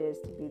hard it is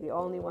to be the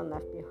only one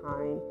left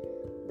behind,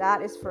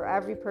 that is for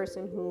every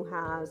person who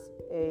has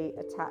a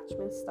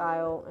attachment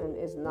style and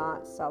is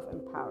not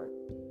self-empowered.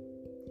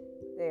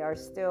 They are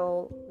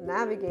still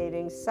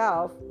navigating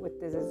self with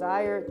the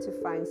desire to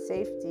find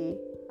safety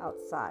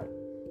outside.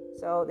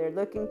 So they're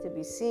looking to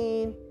be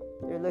seen,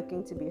 they're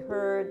looking to be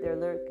heard, they're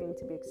looking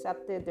to be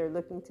accepted, they're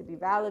looking to be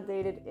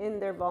validated in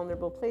their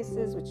vulnerable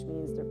places, which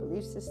means their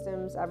belief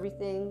systems,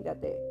 everything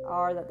that they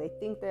are, that they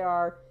think they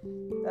are.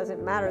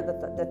 Doesn't matter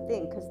the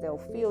thing, because they'll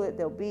feel it,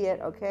 they'll be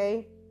it,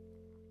 okay?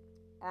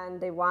 And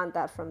they want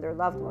that from their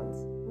loved ones.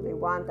 They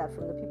want that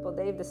from the people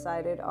they've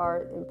decided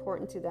are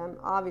important to them.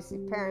 Obviously,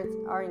 parents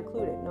are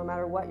included, no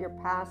matter what your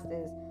past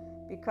is.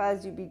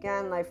 Because you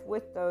began life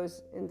with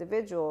those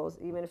individuals,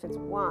 even if it's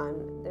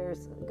one,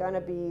 there's going to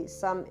be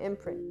some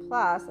imprint.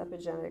 Plus,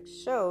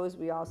 epigenetics shows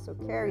we also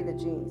carry the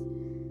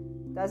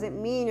genes.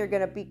 Doesn't mean you're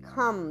going to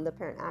become the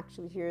parent.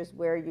 Actually, here's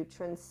where you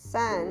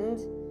transcend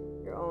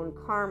your own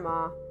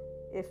karma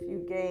if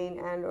you gain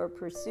and or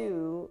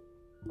pursue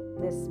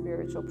this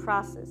spiritual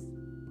process.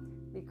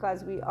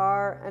 Because we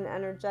are an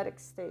energetic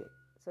state.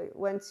 So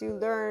once you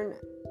learn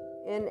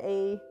in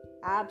a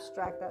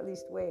abstract, at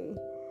least way,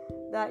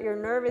 that your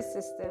nervous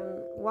system,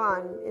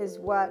 one, is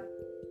what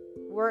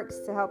works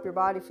to help your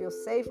body feel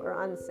safe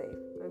or unsafe.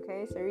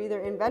 Okay, so you're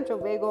either in ventral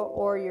vagal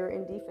or you're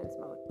in defense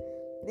mode.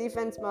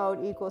 Defense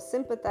mode equals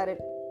sympathetic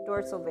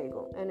dorsal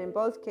vagal, and in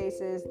both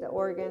cases, the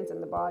organs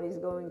and the body's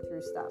going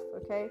through stuff.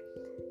 Okay,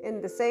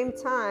 in the same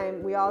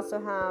time, we also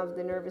have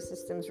the nervous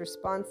system's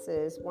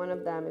responses. One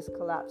of them is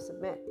collapse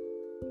submit,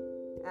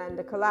 and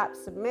the collapse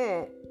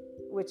submit,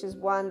 which is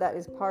one that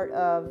is part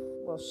of,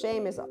 well,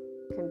 shame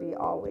can be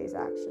always,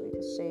 actually,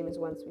 because shame is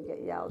once we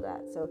get yelled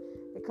at. So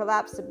the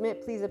collapse,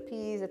 submit, please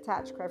appease,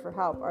 attach, cry for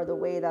help are the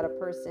way that a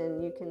person,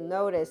 you can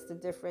notice the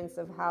difference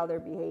of how they're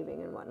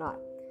behaving and whatnot.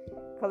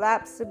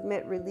 Collapse,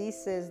 submit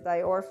releases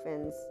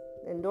endorphins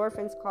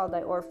called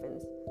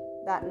diorphins,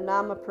 that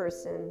numb a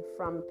person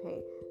from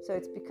pain. So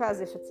it's because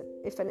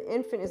if an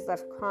infant is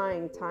left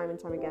crying time and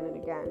time again and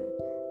again,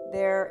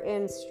 they're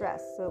in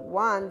stress. So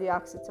one, the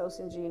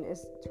oxytocin gene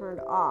is turned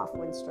off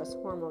when stress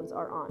hormones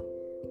are on.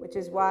 Which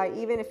is why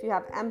even if you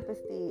have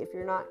empathy, if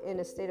you're not in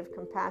a state of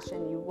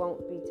compassion, you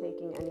won't be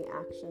taking any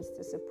actions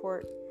to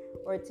support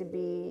or to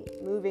be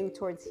moving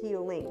towards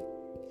healing.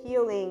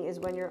 Healing is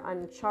when you're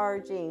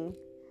uncharging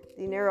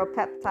the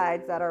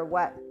neuropeptides that are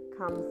what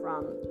come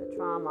from the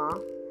trauma.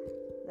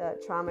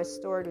 The trauma is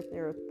stored with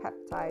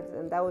neuropeptides,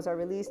 and those are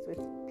released with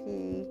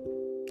pee,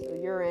 so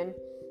urine,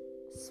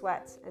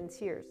 sweat, and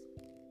tears.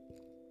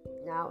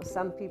 Now,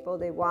 some people,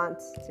 they want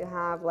to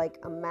have like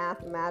a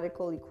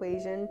mathematical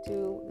equation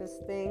to this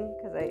thing,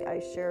 because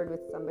I shared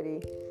with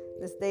somebody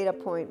this data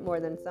point more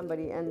than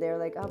somebody, and they're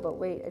like, oh, but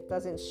wait, it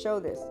doesn't show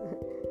this.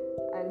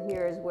 And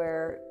here's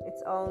where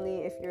it's only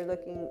if you're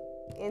looking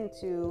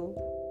into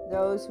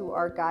those who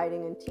are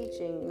guiding and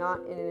teaching, not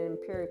in an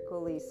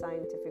empirically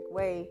scientific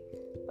way,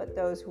 but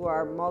those who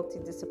are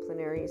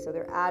multidisciplinary. So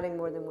they're adding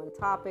more than one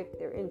topic.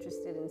 They're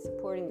interested in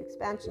supporting the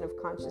expansion of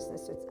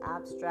consciousness. So it's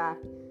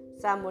abstract.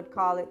 Some would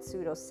call it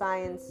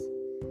pseudoscience,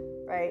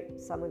 right?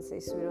 Some would say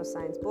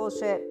pseudoscience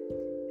bullshit.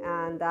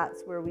 And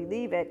that's where we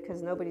leave it,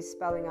 because nobody's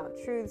spelling out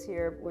truths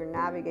here. We're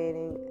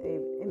navigating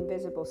an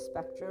invisible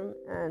spectrum,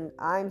 and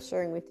I'm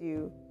sharing with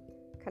you,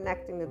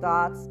 connecting the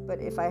dots. But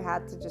if I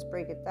had to just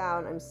break it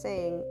down, I'm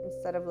saying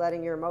instead of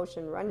letting your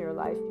emotion run your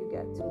life, you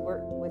get to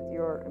work with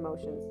your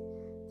emotions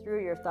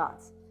through your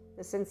thoughts.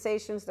 The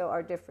sensations, though,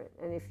 are different.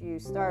 And if you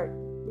start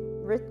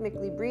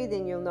rhythmically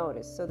breathing, you'll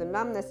notice. So the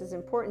numbness is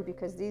important,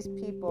 because these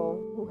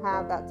people who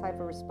have that type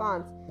of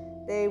response,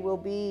 they will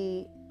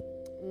be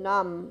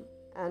numb,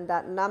 and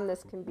that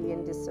numbness can be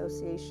in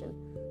dissociation.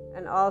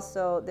 And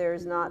also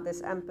there's not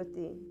this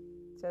empathy.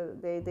 So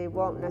they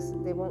won't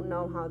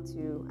know how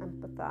to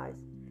empathize.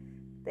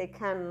 They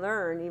can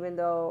learn, even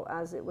though,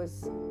 as it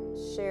was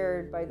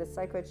shared by the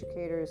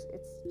psychoeducators,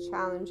 it's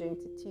challenging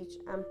to teach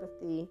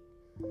empathy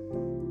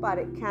but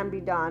it can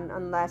be done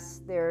unless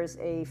there's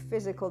a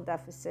physical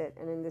deficit.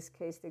 And in this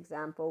case, the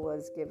example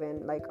was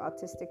given like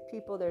autistic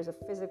people. There's a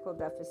physical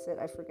deficit,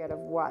 I forget of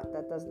what,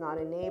 that does not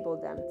enable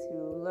them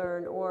to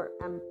learn or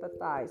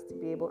empathize, to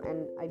be able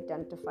and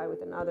identify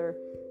with another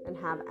and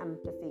have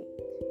empathy.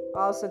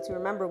 Also, to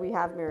remember, we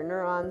have mirror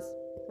neurons,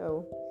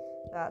 so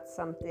that's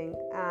something.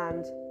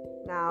 And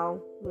now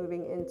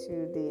moving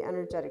into the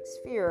energetic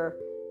sphere,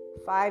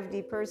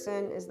 5D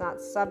person is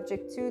not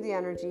subject to the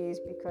energies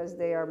because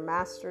they are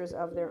masters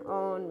of their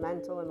own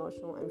mental,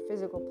 emotional, and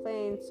physical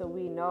plane. So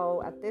we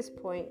know at this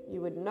point,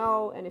 you would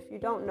know, and if you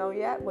don't know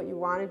yet, what you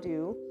want to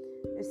do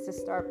is to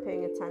start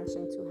paying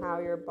attention to how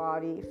your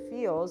body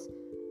feels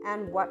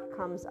and what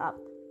comes up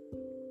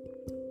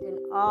in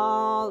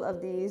all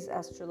of these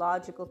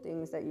astrological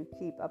things that you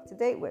keep up to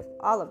date with,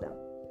 all of them.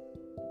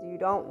 You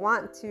don't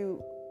want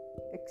to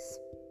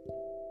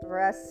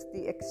express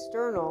the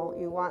external,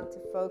 you want to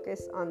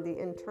focus on the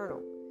internal.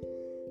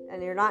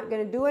 And you're not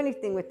going to do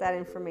anything with that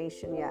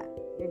information yet.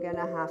 You're going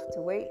to have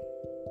to wait.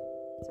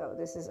 So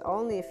this is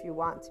only if you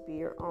want to be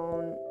your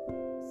own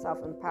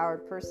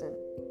self-empowered person.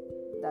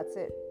 That's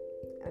it.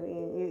 I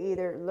mean, you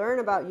either learn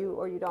about you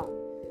or you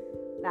don't.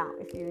 Now,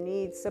 if you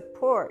need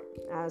support,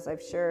 as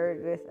I've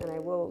shared with, and I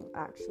will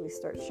actually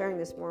start sharing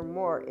this more and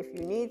more, if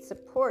you need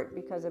support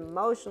because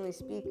emotionally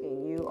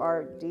speaking, you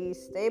are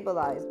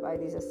destabilized by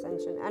these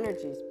ascension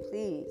energies,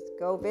 please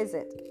go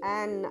visit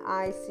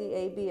nicabm.com.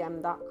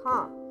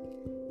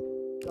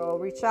 Go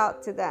reach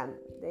out to them.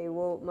 They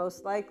will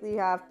most likely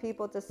have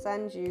people to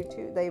send you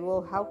to. They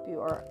will help you,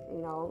 or,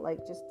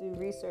 like just do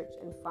research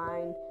and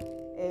find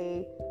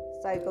a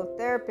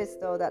psychotherapist,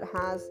 though, that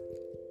has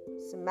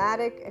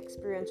somatic,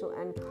 experiential,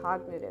 and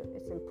cognitive.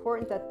 It's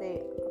important that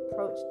they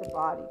approach the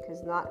body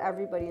because not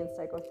everybody in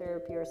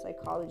psychotherapy or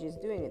psychology is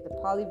doing it. The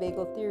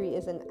polyvagal theory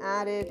is an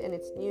added, and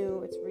it's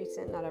new, it's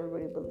recent, not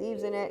everybody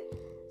believes in it.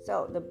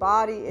 So the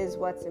body is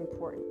what's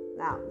important.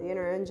 Now, the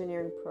inner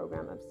engineering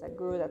program of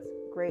Sadhguru, that's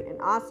great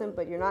and awesome,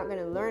 but you're not going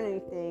to learn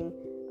anything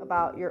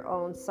about your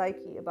own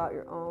psyche, about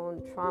your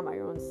own trauma,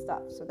 your own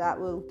stuff. So that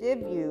will give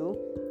you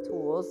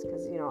tools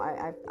because,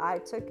 I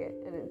took it,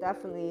 and it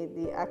definitely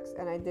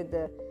and I did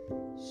the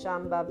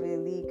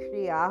Shambhavali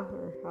Kriya,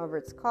 or however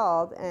it's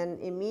called, and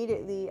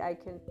immediately I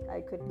could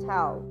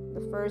tell.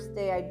 The first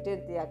day I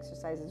did the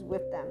exercises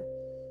with them,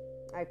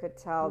 I could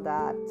tell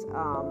that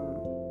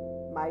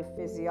my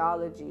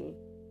physiology,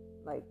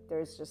 I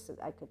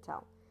could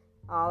tell.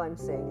 All I'm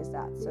saying is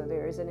that. So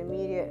there is an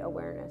immediate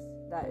awareness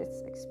that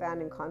it's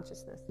expanding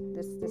consciousness.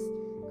 This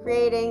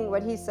creating,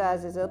 what he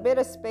says, is a bit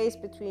of space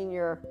between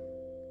your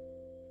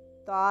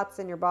thoughts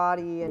and your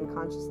body and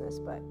consciousness,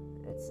 but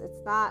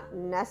it's not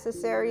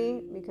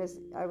necessary because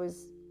I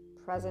was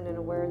present and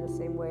aware in the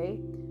same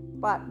way.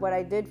 But what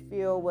I did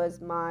feel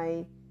was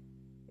my,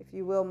 if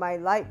you will, my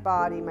light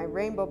body, my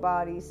rainbow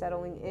body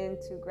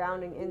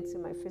grounding into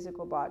my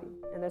physical body.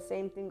 And the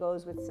same thing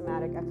goes with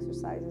somatic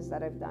exercises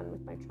that I've done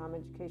with my trauma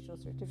educational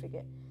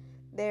certificate.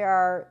 They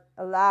are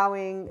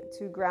allowing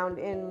to ground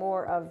in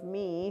more of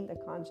me, the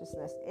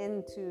consciousness,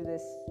 into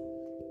this.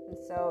 And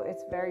so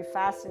it's very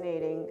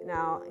fascinating.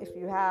 Now, if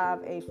you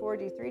have a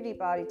 4D, 3D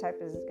body type,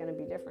 this is going to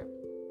be different.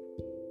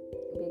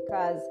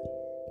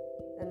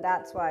 And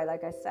that's why,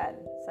 like I said,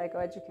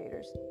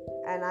 psychoeducators,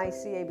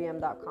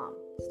 nicabm.com.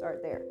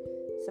 Start there.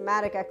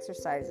 Somatic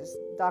exercises.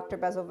 Dr.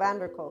 Bessel van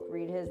der Kolk,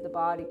 read his The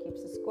Body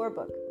Keeps a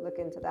Scorebook. Look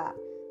into that.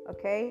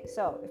 Okay,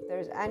 so if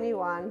there's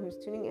anyone who's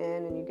tuning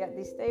in and you get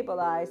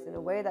destabilized in a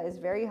way that is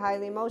very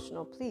highly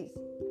emotional, please,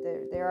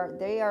 they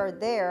are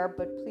there,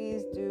 but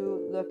please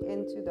do look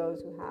into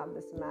those who have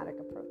the somatic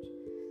approach,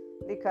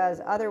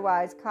 because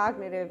otherwise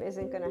cognitive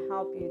isn't going to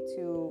help you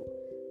to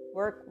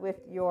work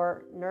with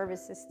your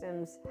nervous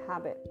system's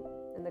habit.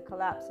 And the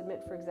collapse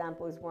submit, for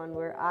example, is one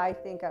where I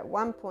think at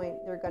one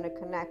point they're going to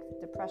connect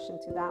depression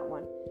to that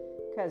one.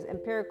 Because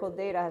empirical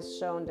data has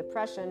shown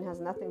depression has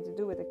nothing to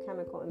do with a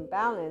chemical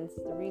imbalance.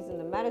 The reason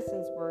the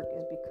medicines work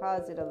is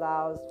because it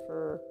allows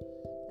for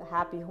the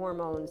happy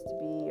hormones to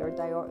be, or not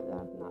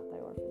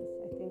diorphins,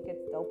 I think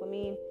it's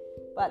dopamine,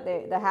 but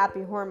the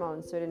happy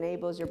hormones, so it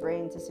enables your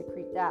brain to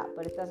secrete that,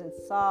 but it doesn't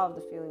solve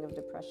the feeling of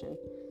depression.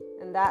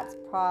 And that's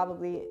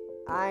probably,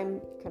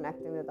 I'm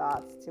connecting the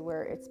dots to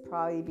where it's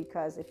probably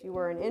because if you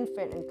were an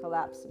infant and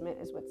collapse submit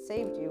is what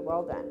saved you,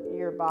 well then,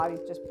 your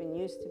body's just been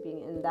used to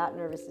being in that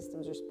nervous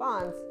system's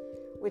response,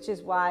 which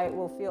is why it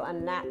will feel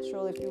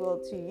unnatural, if you will,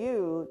 to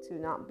you to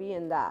not be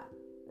in that.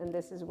 And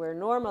this is where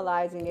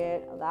normalizing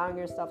it, allowing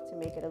yourself to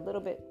make it a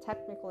little bit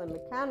technical and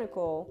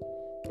mechanical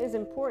is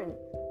important.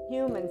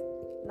 Human,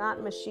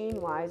 not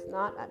machine-wise,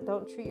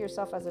 don't treat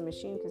yourself as a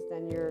machine, because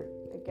then you're,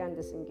 again,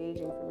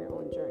 disengaging from your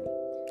own journey.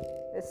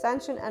 The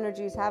ascension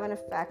energies have an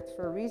effect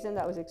for a reason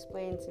that was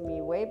explained to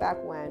me way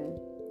back when,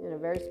 in a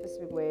very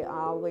specific way,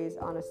 always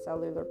on a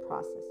cellular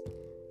process.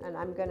 And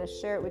I'm going to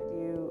share it with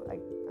you.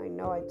 I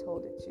know I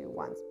told it to you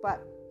once,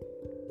 but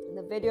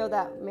the video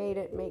that made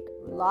it make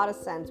a lot of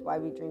sense why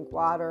we drink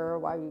water,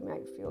 why we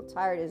might feel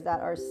tired, is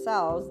that our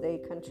cells, they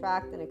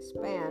contract and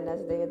expand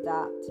as they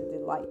adapt to the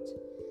light.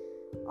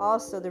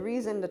 Also, the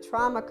reason the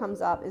trauma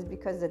comes up is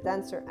because the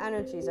denser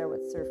energies are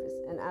what surface.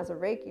 And as a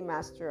Reiki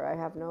master, I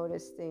have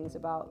noticed things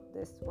about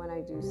this when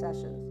I do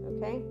sessions,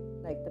 okay?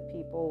 Like the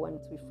people,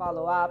 once we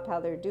follow up, how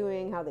they're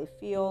doing, how they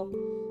feel.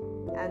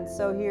 And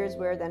so here's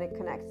where then it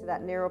connects to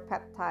that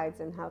neuropeptides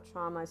and how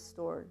trauma is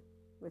stored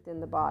within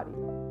the body,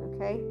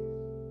 okay?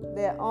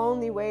 The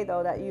only way,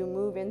 though, that you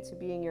move into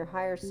being your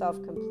higher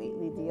self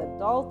completely, the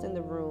adult in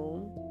the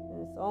room,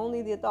 and it's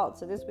only the adult,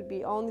 so this would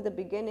be only the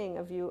beginning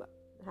of you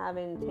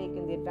having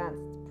taken the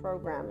advanced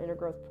program, inner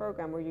growth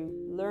program, where you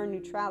learn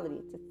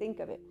neutrality, to think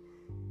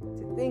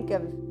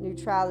of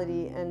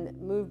neutrality and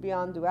move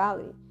beyond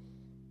duality.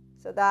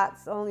 So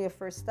that's only a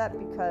first step,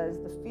 because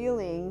the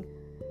feeling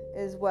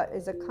is what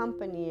is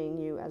accompanying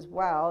you as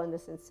well, and the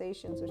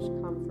sensations which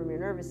come from your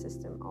nervous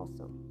system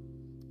also.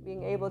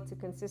 Being able to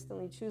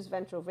consistently choose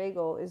ventral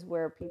vagal is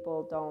where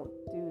people don't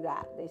do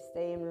that. They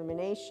stay in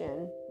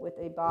rumination with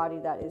a body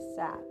that is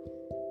sad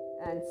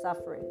and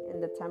suffering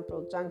in the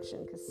temporal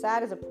junction, because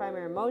sad is a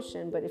primary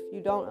emotion. But if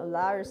you don't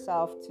allow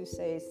yourself to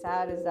say,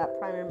 sad is that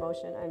primary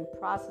emotion, I'm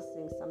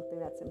processing something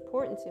that's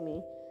important to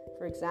me,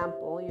 for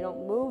example, you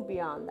don't move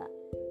beyond that.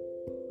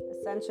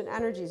 Ascension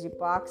energies, you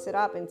box it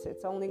up into,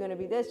 it's only going to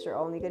be this, you're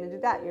only going to do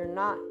that. You're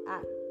not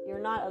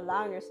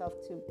allowing yourself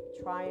to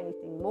try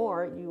anything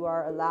more. You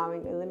are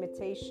allowing a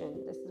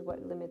limitation. This is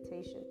what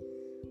limitation.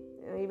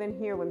 And even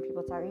here, when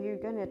people talk, you're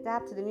going to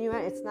adapt to the new,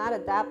 it's not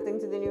adapting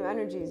to the new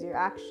energies. You're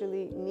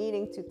actually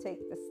needing to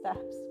take the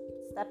steps,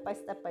 step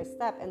by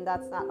step. And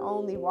that's not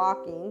only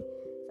walking,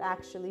 it's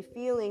actually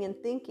feeling and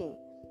thinking.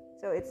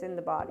 So it's in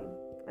the body.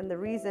 And the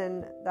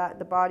reason that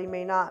the body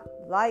may not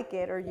like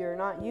it, or you're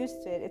not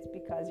used to it, it's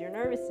because your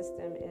nervous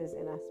system is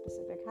in a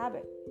specific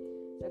habit.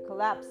 So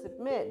collapse,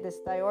 submit, these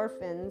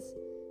diorphins,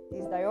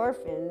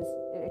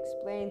 it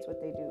explains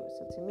what they do.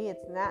 So to me,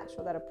 it's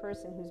natural that a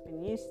person who's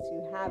been used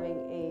to having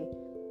a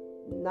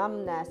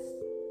numbness,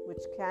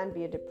 which can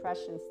be a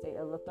depression state,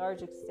 a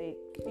lethargic state,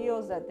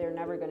 feels that they're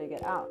never going to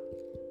get out.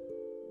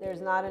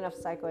 There's not enough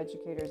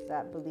psychoeducators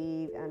that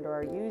believe and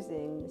are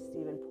using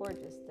Stephen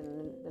Porges,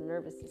 the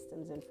nervous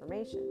system's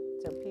information.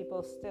 So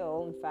people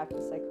still, in fact,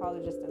 the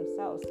psychologists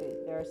themselves say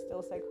there are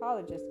still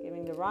psychologists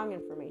giving the wrong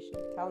information,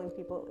 telling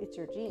people it's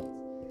your genes.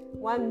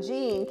 One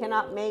gene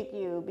cannot make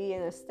you be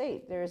in a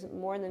state. There's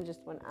more than just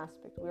one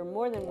aspect. We're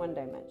more than one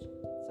dimension.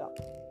 So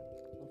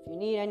if you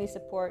need any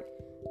support,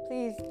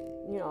 please,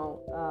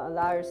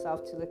 allow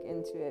yourself to look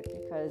into it,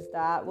 because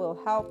that will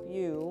help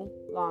you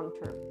long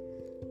term.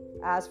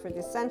 As for the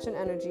ascension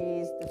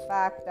energies, the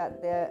fact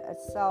that the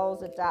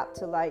cells adapt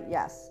to light,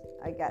 yes,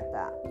 I get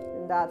that.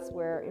 And that's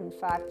where, in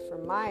fact, for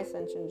my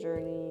ascension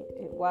journey,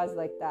 it was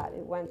like that.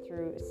 It went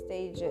through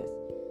stages.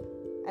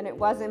 And it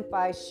wasn't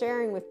by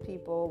sharing with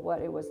people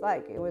what it was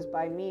like. It was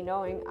by me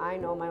knowing I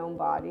know my own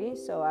body,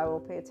 so I will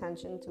pay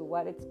attention to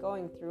what it's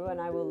going through,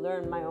 and I will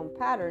learn my own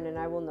pattern, and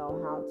I will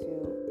know how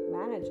to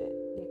manage it,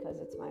 because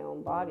it's my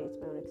own body, it's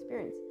my own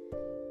experience.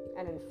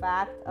 And in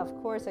fact, of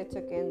course, I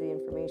took in the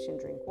information,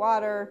 drink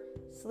water,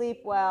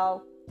 sleep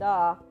well,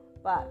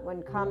 but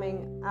when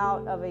coming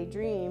out of a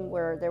dream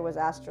where there was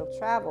astral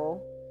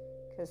travel,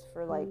 because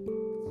for like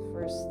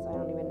first, I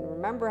don't even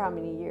remember how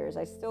many years,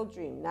 I still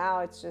dream. Now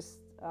it's just,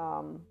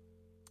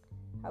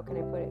 how can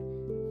I put it?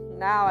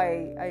 Now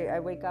I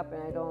wake up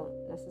and I don't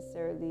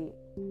necessarily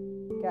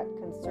get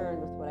concerned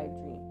with what I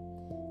dream,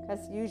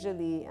 because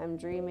usually I'm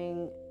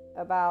dreaming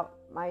about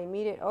my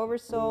immediate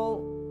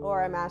oversoul,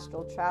 or I'm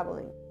astral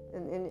traveling.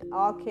 And in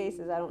all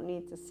cases, I don't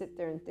need to sit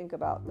there and think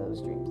about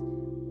those dreams.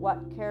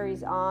 What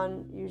carries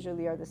on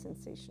usually are the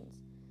sensations.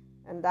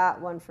 And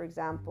that one, for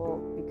example,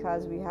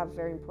 because we have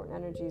very important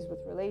energies with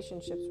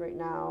relationships right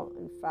now.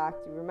 In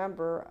fact, you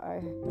remember I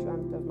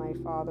dreamt of my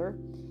father,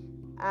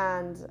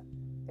 and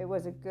it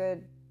was a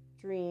good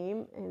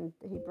dream, and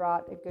he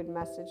brought a good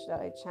message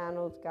that I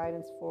channeled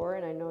guidance for.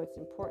 And I know it's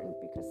important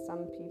because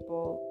some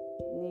people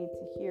need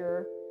to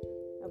hear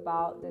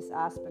about this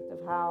aspect of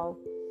how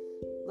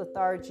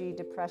lethargy,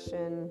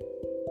 depression,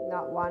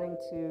 not wanting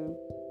to,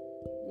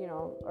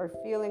 or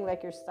feeling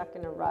like you're stuck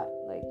in a rut,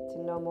 like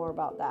to know more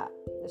about that,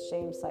 the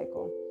shame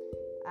cycle,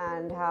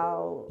 and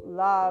how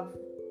love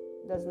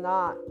does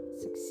not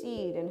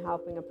succeed in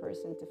helping a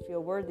person to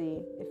feel worthy.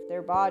 If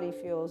their body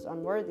feels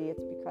unworthy,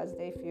 it's because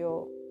they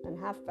feel and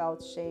have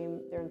felt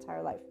shame their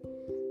entire life.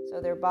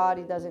 So their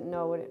body doesn't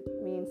know what it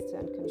means to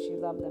unconditionally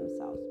love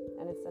themselves.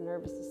 And it's the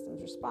nervous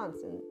system's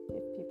response. And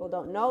if people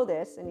don't know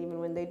this, and even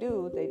when they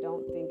do, they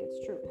don't think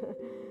it's true.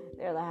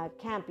 They're like, it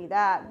can't be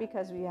that,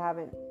 because we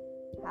haven't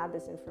had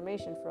this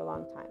information for a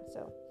long time.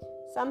 So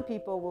some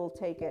people will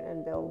take it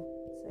and they'll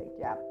say,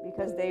 yeah,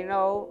 because they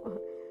know,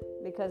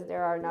 because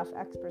there are enough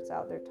experts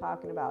out there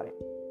talking about it.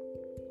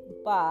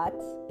 But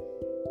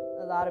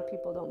a lot of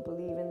people don't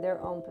believe in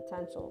their own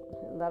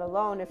potential, let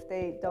alone if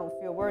they don't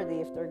feel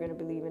worthy, if they're going to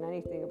believe in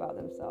anything about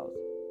themselves.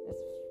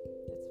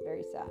 It's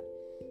very sad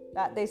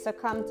that they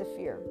succumb to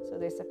fear. So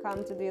they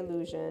succumb to the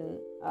illusion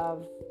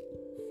of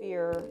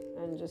fear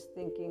and just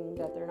thinking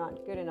that they're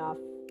not good enough,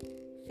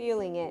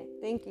 feeling it,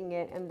 thinking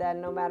it, and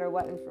then no matter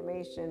what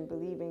information,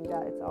 believing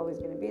that it's always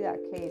going to be that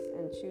case,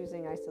 and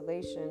choosing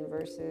isolation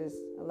versus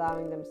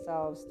allowing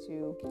themselves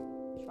to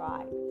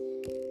try.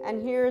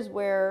 And here's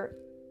where,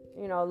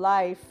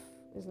 life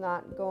is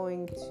not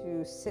going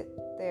to sit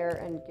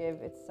there and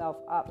give itself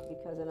up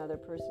because another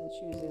person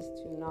chooses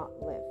to not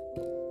live.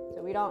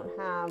 So we don't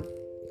have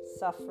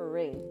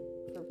suffering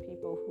for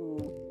people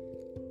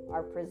who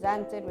are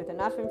presented with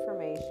enough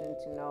information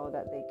to know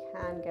that they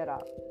can get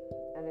up.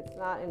 And it's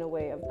not in a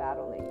way of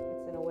battling.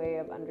 It's in a way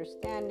of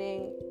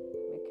understanding,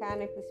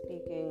 mechanically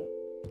speaking,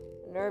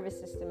 a nervous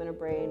system and a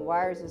brain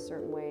wires a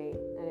certain way,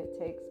 and it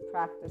takes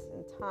practice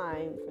and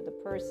time for the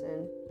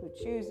person who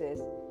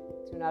chooses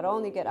to not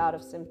only get out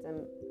of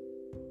symptom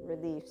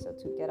relief, so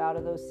to get out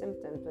of those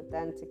symptoms, but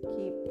then to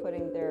keep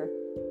putting their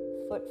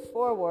foot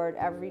forward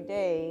every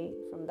day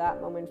from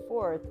that moment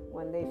forth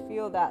when they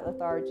feel that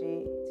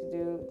lethargy, to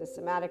do the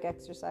somatic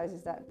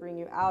exercises that bring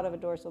you out of a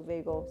dorsal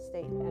vagal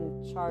state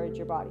and charge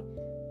your body.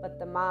 But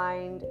the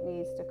mind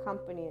needs to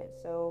accompany it.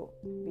 So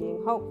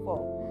being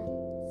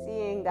hopeful,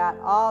 seeing that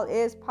all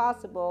is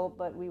possible,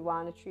 but we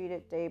want to treat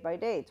it day by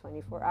day,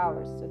 24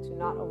 hours. So to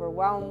not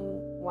overwhelm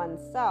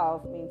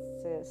oneself means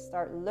to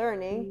start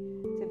learning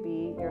to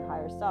be your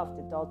higher self,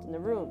 the adult in the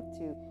room,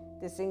 to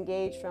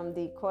disengage from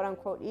the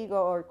quote-unquote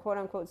ego or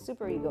quote-unquote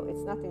superego.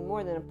 It's nothing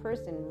more than a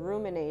person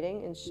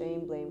ruminating in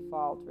shame, blame,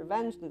 fault,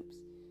 revenge loops.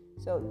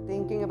 So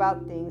thinking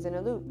about things in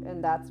a loop,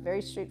 and that's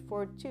very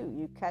straightforward too.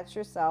 You catch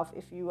yourself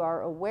if you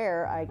are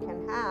aware, I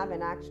can have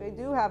and actually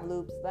do have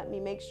loops. Let me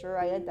make sure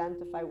I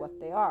identify what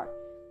they are.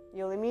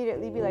 You'll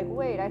immediately be like,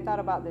 wait, I thought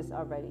about this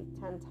already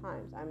 10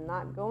 times. I'm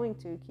not going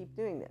to keep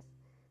doing this.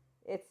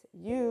 It's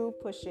you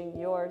pushing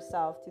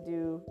yourself to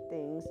do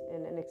things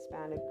in an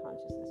expanded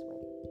consciousness way.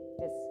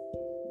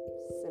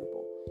 It's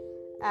simple.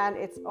 And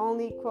it's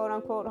only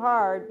quote-unquote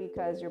hard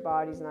because your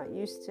body's not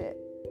used to it.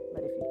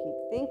 But if you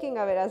keep thinking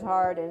of it as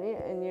hard and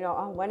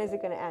when is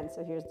it going to end?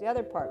 So here's the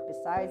other part.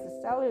 Besides the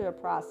cellular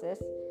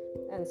process,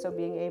 and so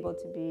being able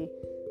to be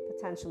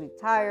potentially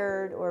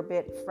tired or a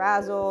bit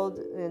frazzled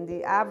in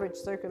the average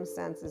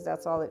circumstances,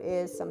 that's all it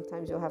is.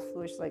 Sometimes you'll have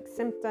fluish-like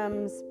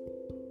symptoms.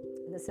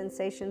 The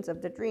sensations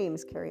of the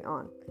dreams carry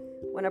on.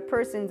 When a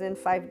person's in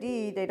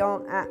 5D, they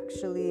don't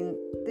actually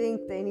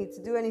think they need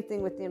to do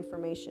anything with the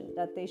information.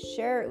 That they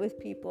share it with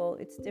people,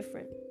 it's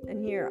different.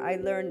 And here, I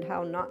learned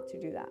how not to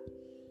do that.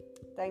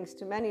 Thanks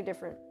to many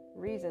different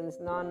reasons,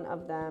 none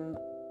of them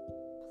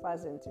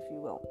pleasant, if you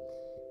will.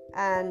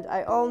 And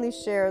I only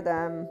share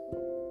them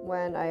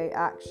when I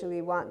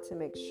actually want to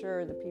make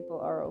sure the people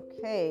are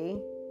okay,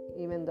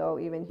 even though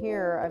even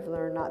here I've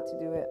learned not to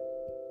do it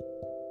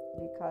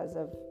because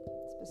of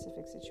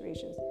specific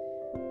situations.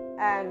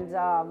 And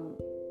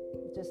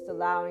just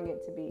allowing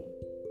it to be.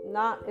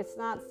 It's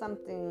not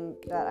something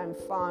that I'm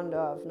fond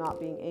of, not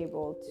being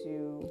able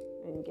to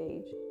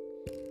engage,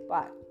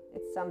 but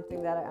it's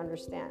something that I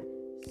understand.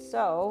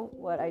 So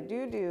what I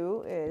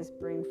do is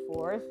bring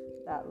forth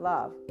that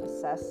love,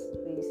 assess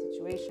the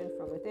situation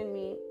from within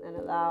me, and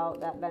allow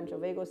that ventral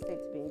vagal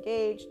state to be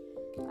engaged.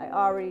 I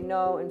already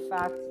know, in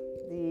fact,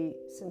 the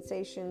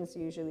sensations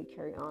usually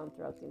carry on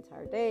throughout the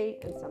entire day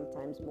and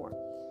sometimes more.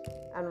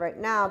 And right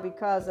now,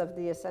 because of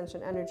the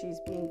ascension energies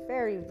being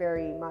very,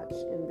 very much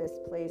in this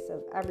place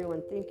of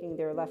everyone thinking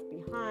they're left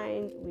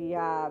behind, we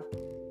have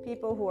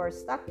people who are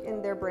stuck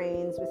in their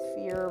brains with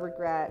fear,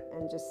 regret,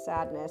 and just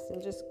sadness,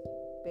 and just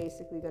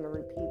basically going to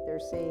repeat their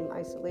same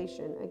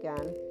isolation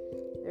again,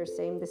 their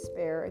same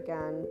despair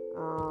again.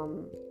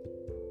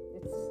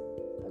 It's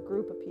a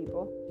group of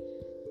people.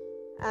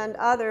 And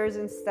others,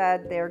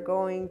 instead, they're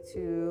going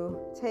to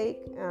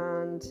take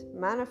and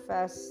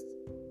manifest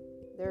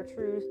their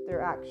truth,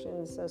 their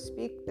actions. So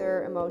speak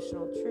their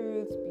emotional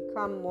truths,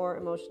 become more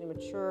emotionally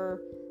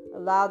mature,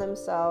 allow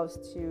themselves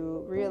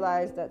to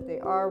realize that they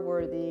are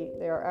worthy,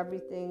 they are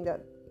everything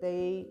that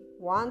they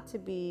want to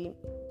be,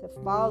 to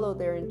follow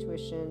their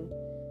intuition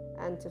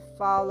and to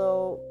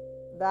follow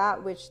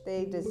that which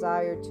they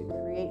desire to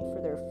create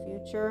for their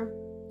future,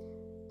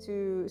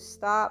 to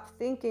stop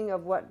thinking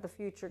of what the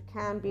future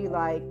can be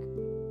like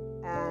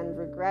and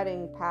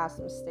regretting past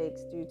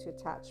mistakes due to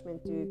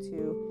attachment, due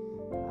to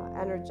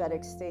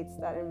energetic states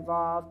that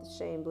involve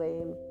shame,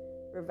 blame,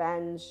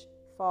 revenge,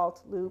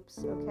 fault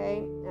loops, okay,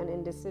 and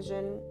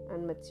indecision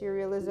and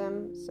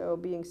materialism. So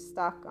being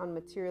stuck on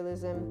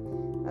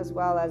materialism as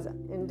well as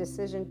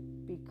indecision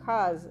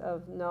because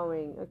of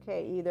knowing,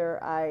 okay,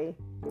 either I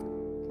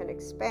can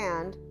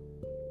expand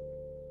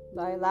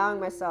by allowing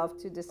myself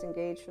to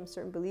disengage from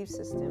certain belief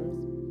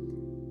systems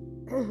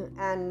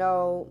and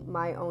know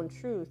my own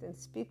truth and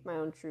speak my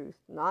own truth,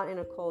 not in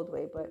a cold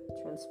way, but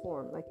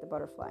transform like the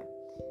butterfly.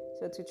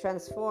 So to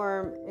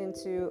transform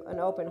into an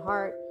open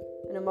heart,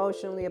 an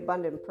emotionally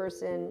abundant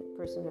person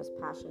who has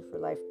passion for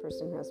life,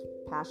 person who has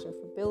passion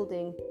for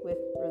building with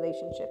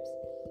relationships,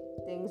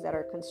 things that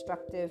are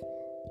constructive,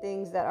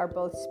 things that are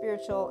both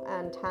spiritual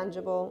and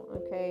tangible,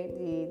 okay?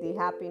 The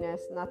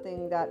happiness,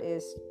 nothing that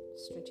is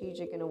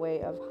strategic in a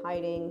way of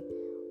hiding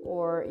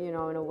or,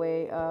 in a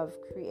way of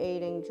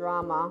creating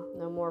drama.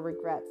 No more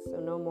regrets. So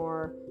no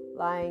more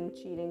lying,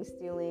 cheating,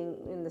 stealing,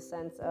 in the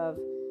sense of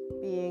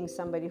being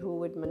somebody who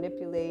would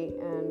manipulate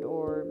and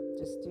or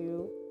just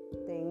do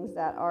things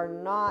that are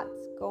not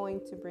going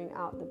to bring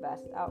out the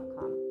best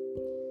outcome.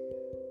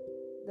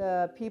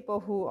 The people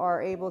who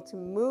are able to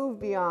move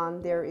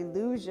beyond their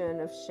illusion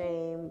of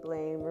shame,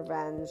 blame,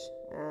 revenge,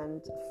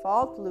 and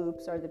fault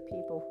loops are the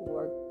people who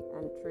are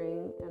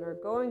entering and are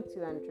going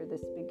to enter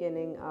this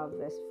beginning of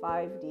this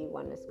 5D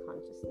oneness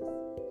consciousness.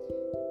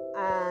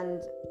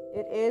 And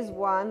it is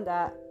one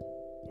that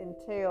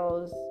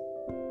entails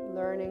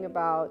learning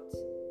about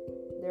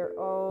their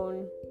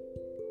own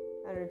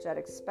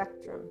energetic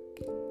spectrum.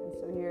 And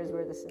so here's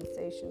where the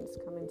sensations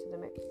come into the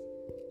mix.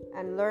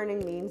 And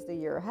learning means the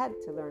year ahead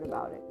to learn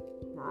about it.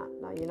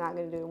 You're not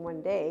going to do it in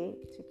one day.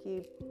 To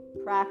keep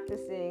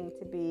practicing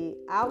to be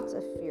out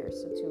of fear.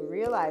 So to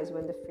realize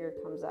when the fear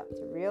comes up,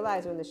 to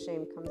realize when the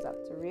shame comes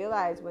up, to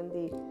realize when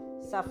the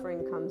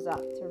suffering comes up,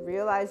 to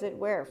realize it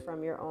where?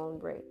 From your own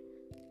brain.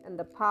 And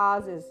the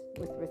pause is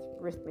with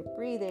rhythmic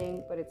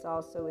breathing, but it's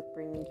also with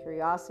bringing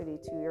curiosity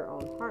to your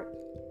own heart.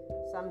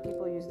 Some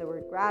people use the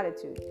word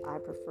gratitude. I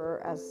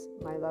prefer, as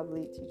my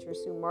lovely teacher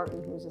Sue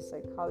Martin, who's a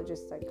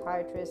psychologist,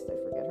 psychiatrist, I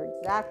forget her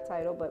exact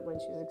title, but when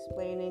she was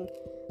explaining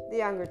the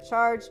younger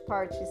charge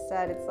part, she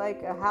said it's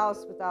like a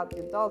house without the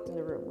adult in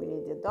the room. We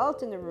need the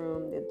adult in the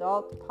room. The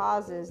adult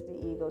pauses the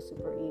ego,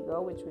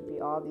 superego, which would be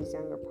all these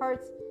younger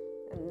parts,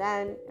 and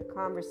then a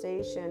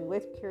conversation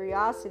with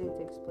curiosity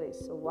takes place.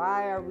 So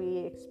why are we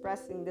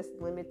expressing this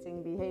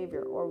limiting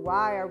behavior? Or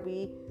why are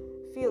we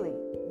feeling?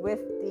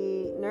 With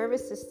the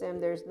nervous system,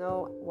 there's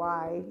no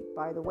why,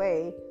 by the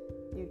way.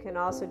 You can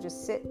also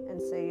just sit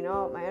and say,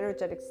 my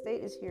energetic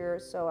state is here,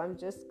 so I'm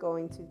just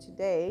going to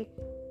today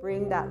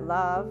bring that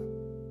love,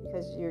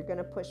 because you're going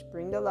to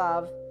bring the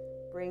love,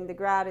 bring the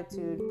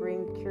gratitude,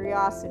 bring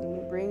curiosity,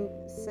 bring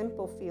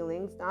simple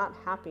feelings, not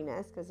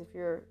happiness, because if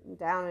you're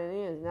down and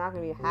you're not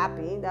going to be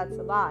happy, that's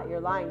a lie. You're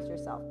lying to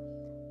yourself.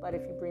 But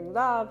if you bring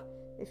love,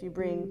 if you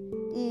bring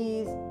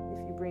ease,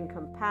 if you bring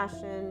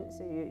compassion,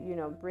 so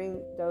you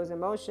bring those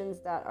emotions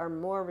that are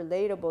more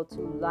relatable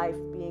to life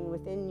being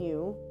within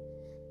you,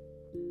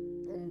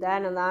 and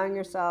then allowing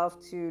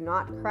yourself to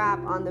not crap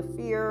on the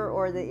fear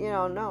or the,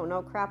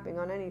 no crapping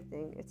on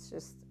anything. It's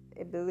just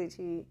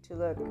ability to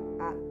look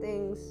at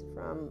things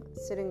from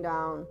sitting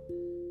down,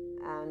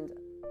 and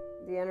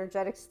the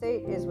energetic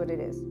state is what it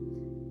is.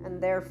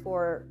 And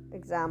therefore,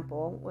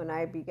 example, when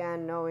I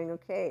began knowing,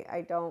 okay,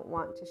 I don't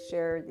want to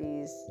share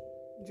these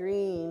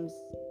dreams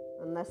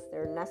unless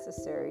they're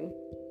necessary,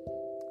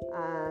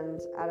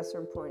 and at a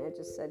certain point I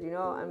just said,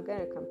 I'm going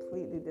to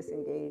completely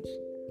disengage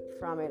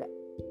from it,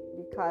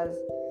 because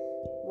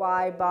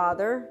why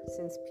bother,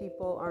 since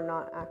people are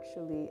not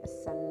actually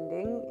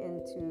ascending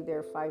into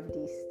their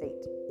 5D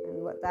state.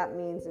 And what that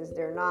means is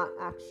they're not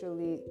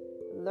actually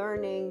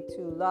learning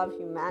to love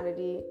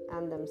humanity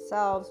and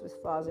themselves with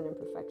flaws and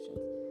imperfections.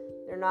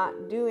 They're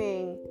not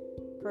doing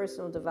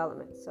personal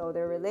development. So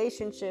their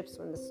relationships,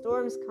 when the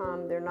storms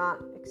come, they're not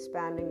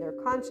expanding their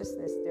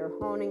consciousness. They're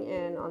honing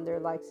in on their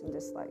likes and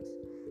dislikes.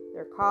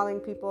 They're calling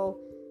people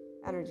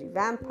energy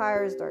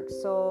vampires, dark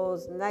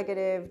souls,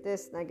 negative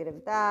this,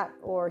 negative that,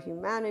 or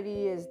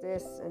humanity is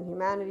this and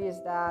humanity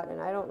is that, and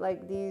I don't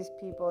like these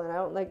people and I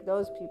don't like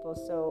those people.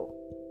 So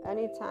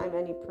anytime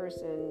any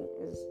person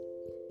is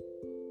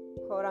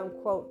quote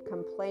unquote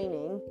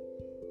complaining,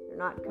 they're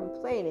not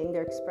complaining,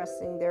 they're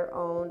expressing their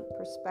own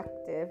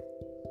perspective,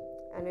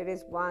 and it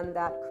is one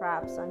that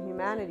craps on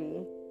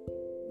humanity,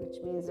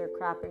 which means they're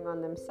crapping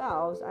on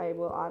themselves. I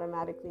will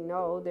automatically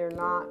know they're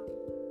not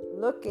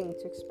looking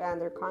to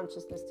expand their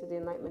consciousness to the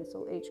Enlightenment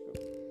Soul Age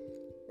group.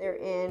 They're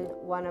in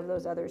one of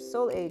those other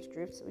soul age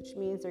groups, which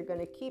means they're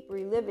going to keep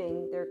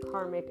reliving their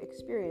karmic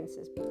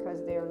experiences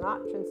because they are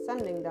not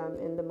transcending them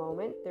in the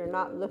moment. They're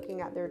not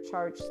looking at their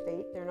charged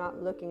state. They're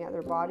not looking at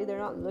their body. They're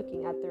not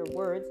looking at their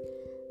words.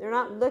 They're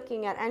not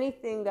looking at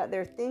anything that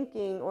they're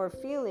thinking or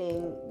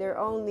feeling. They're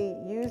only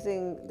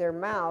using their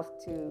mouth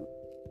to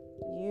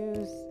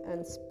use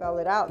and spell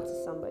it out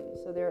to somebody.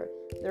 So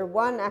their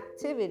one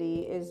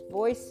activity is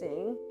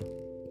voicing,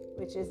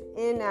 which is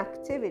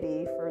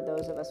inactivity for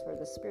those of us who are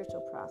the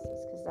spiritual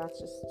process, because that's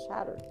just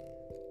chatter.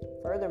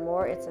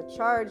 Furthermore, it's a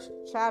charged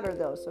chatter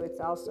though, so it's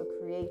also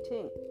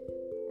creating.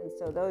 And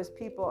so those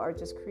people are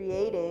just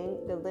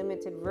creating the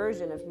limited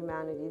version of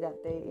humanity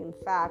that they in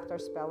fact are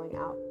spelling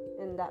out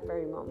in that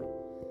very moment.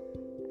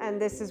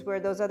 And this is where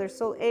those other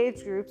soul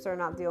age groups are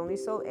not the only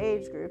soul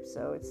age groups,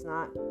 so it's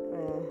not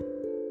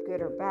good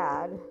or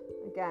bad.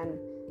 Again,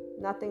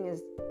 nothing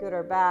is good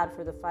or bad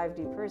for the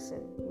 5D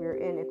person. We're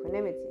in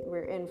equanimity.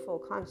 We're in full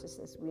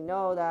consciousness. We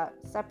know that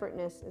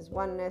separateness is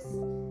oneness,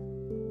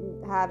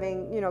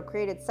 having,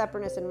 created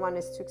separateness and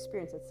oneness to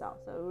experience itself.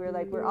 So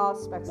we're all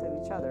specks of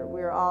each other.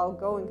 We're all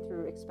going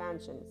through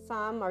expansion.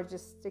 Some are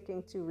just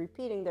sticking to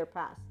repeating their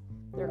past,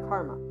 their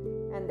karma,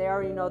 and they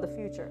already know the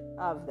future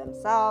of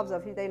themselves,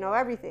 they know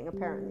everything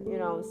apparently,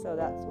 so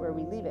that's where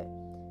we leave it.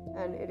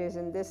 And it is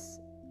in this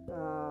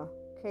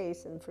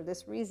case, and for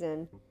this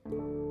reason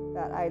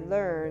that I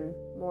learn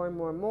more and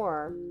more and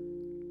more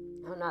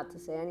how not to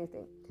say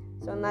anything.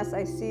 So unless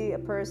I see a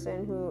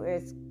person who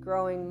is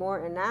growing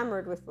more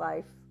enamored with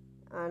life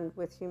and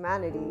with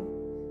humanity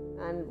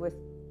and with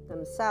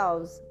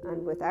themselves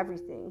and with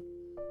everything,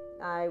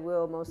 I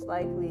will most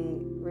likely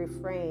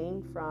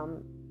refrain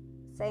from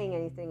saying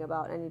anything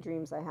about any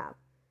dreams I have.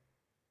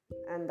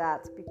 And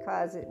that's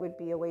because it would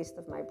be a waste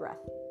of my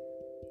breath.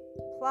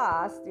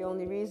 Plus, the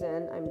only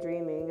reason I'm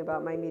dreaming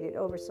about my immediate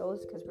oversoul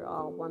is because we're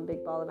all one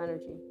big ball of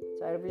energy.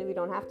 So I really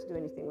don't have to do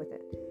anything with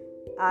it.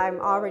 I'm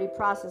already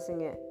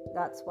processing it.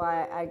 That's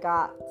why I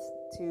got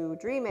to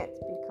dream it,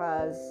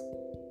 because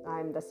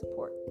I'm the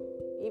support.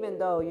 Even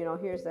though,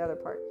 here's the other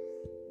part.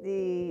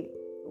 The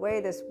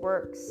way this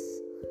works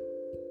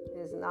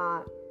is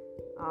not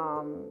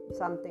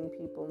something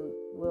people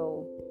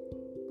will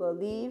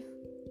believe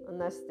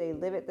unless they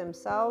live it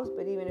themselves.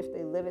 But even if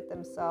they live it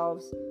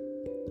themselves,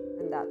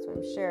 and that's why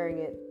I'm sharing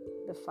it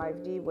the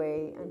 5D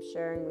way, I'm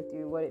sharing with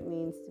you what it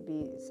means to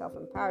be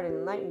self-empowered and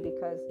enlightened,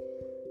 because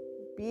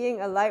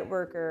being a light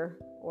worker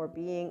or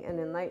being an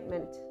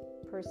enlightenment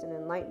person,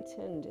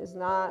 enlightened, is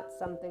not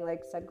something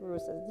like Sadhguru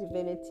says,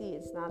 divinity.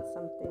 It's not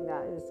something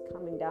that is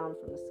coming down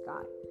from the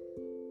sky.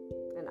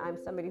 And I'm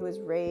somebody who was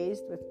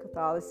raised with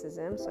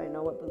Catholicism, so I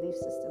know what belief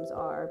systems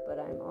are, but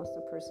I'm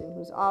also a person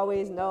who's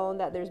always known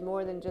that there's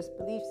more than just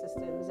belief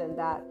systems, and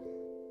that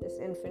this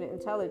infinite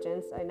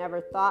intelligence, I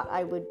never thought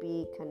I would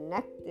be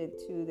connected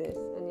to this.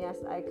 And yes,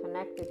 I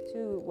connected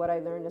to what I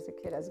learned as a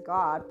kid as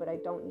God, but I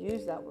don't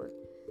use that word.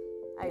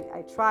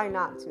 I try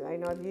not to. I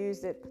know I've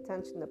used it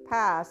potentially in the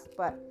past,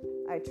 but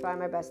I try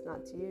my best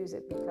not to use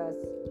it, because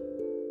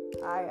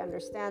I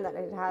understand that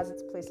it has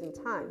its place in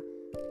time.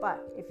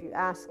 But if you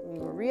ask me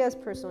Maria's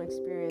personal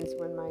experience,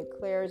 when my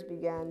clairs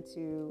began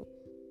to,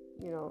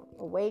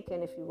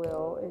 awaken, if you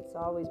will, it's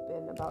always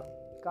been about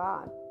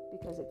God,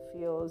 because it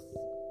feels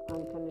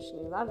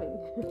unconditionally loving.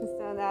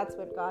 So that's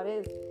what God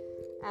is.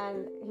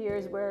 And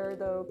here's where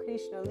the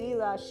Krishna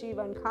Lila,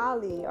 Shiva and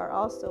Kali are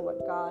also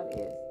what God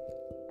is.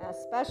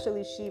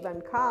 Especially Shiva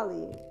and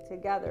Kali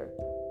together,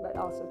 but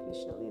also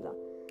Krishna Lila.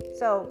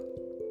 So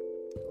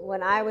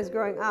when I was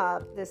growing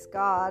up, this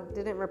God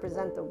didn't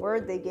represent the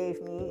word they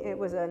gave me. It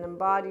was an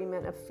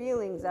embodiment of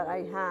feelings that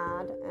I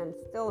had and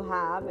still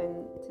have.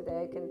 And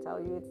today I can tell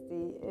you it's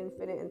the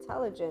infinite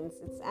intelligence.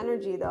 It's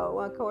energy,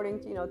 though,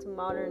 according to, to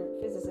modern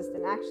physicists.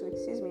 And actually,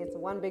 it's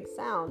one big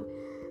sound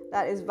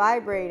that is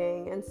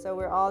vibrating. And so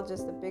we're all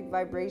just a big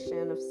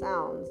vibration of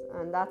sounds.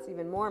 And that's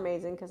even more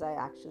amazing, because I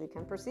actually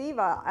can perceive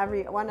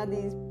every one of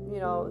these,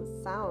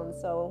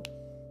 sounds. So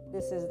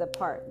this is the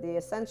part. The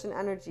ascension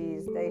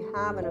energies, they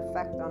have an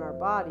effect on our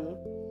body.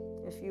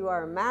 If you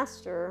are a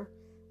master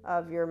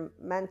of your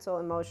mental,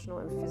 emotional,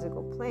 and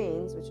physical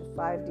planes, which a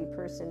 5D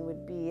person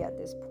would be at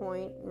this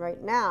point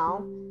right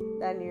now,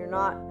 then you're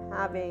not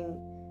having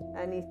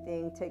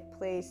anything take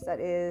place that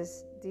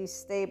is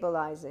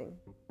destabilizing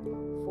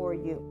for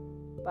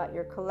you. But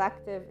your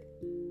collective,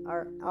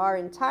 our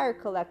entire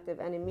collective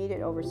and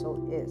immediate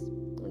oversoul is.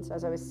 And so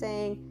as I was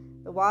saying,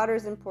 the water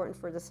is important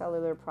for the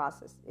cellular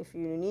process. If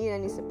you need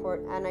any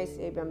support,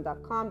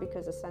 nicabm.com,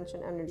 because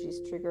ascension energies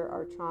trigger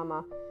our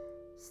trauma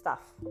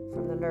stuff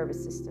from the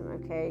nervous system,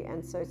 okay?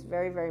 And so it's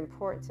very, very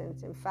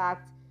important. In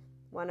fact,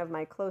 one of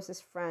my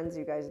closest friends,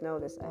 you guys know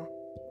this,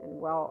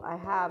 I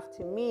have,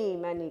 to me,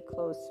 many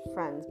close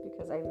friends,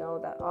 because I know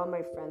that all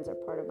my friends are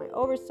part of my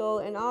oversoul,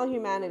 and all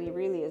humanity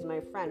really is my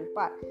friend,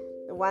 but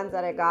the ones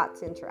that I got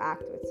to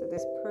interact with. So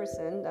this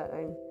person that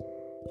I'm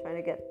trying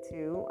to get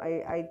to,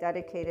 I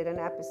dedicated an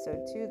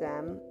episode to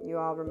them, you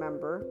all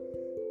remember,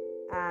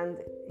 and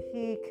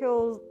he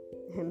killed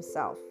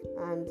himself.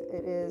 And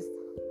it is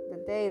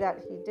the day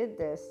that he did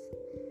this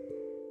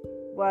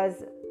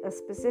was a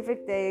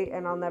specific day,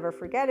 and I'll never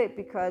forget it,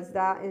 because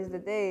that is the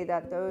day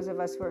that those of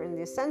us who are in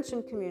the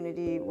Ascension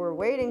community were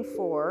waiting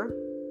for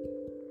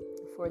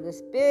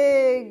this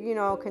big,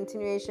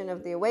 continuation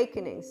of the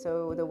awakening.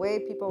 So the way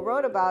people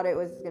wrote about it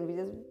was going to be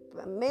this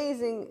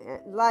amazing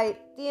light,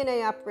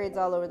 DNA upgrades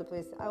all over the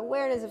place,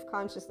 awareness of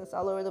consciousness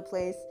all over the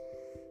place.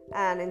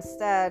 And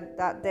instead,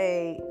 that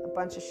day, a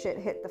bunch of shit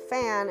hit the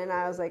fan, and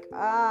I was like,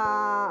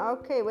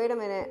 okay, wait a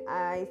minute.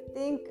 I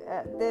think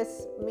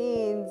this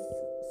means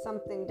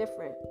something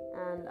different.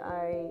 And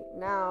I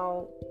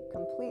now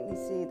completely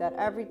see that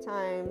every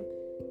time,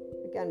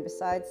 again,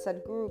 besides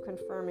Sadhguru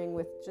confirming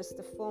with just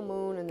the full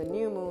moon and the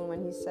new moon,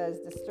 when he says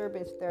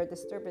there are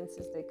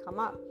disturbances, they come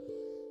up.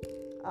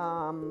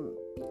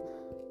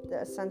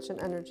 The ascension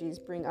energies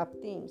bring up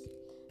themes.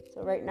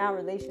 So right now,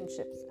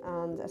 relationships,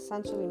 and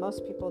essentially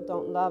most people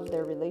don't love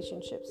their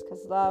relationships,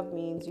 because love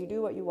means you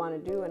do what you want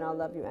to do and I'll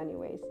love you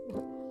anyways.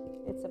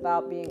 It's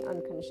about being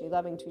unconditionally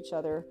loving to each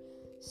other.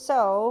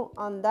 So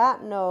on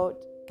that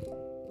note,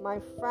 my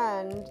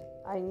friend,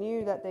 I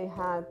knew that they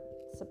had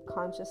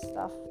subconscious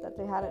stuff that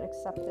they hadn't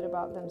accepted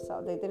about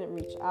themselves. They didn't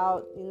reach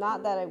out.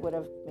 Not that I would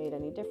have made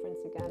any difference.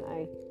 Again,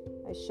 I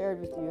shared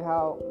with you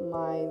how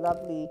my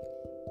lovely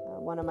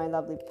one of my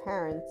lovely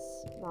parents,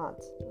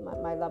 not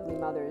my lovely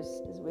mother's,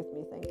 is with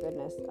me, thank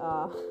goodness.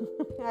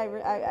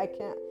 I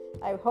can't.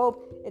 I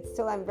hope it's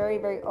till I'm very,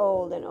 very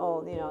old.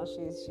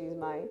 She's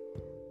my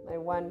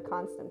one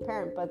constant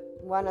parent. But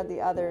one of the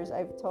others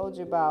I've told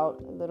you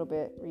about a little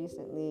bit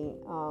recently,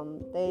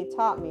 they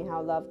taught me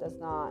how love does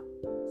not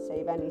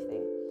save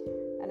anything.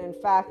 And in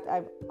fact,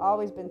 I've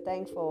always been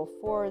thankful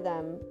for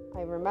them.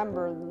 I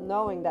remember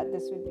knowing that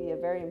this would be a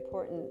very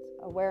important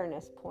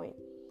awareness point,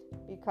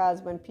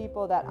 because when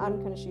people that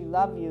unconditionally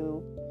love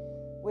you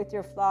with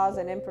your flaws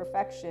and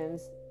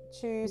imperfections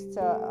choose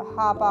to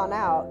hop on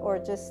out, or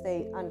just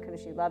they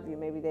unconditionally love you,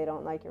 maybe they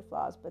don't like your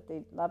flaws, but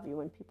they love you.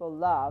 When people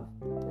love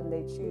and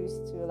they choose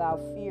to allow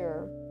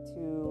fear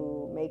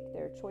to make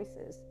their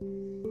choices,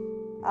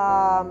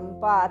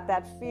 but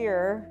that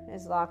fear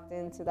is locked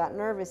into that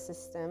nervous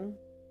system,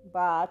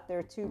 but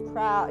they're too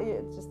proud,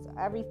 just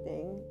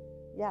everything.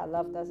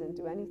 Love doesn't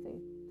do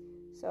anything.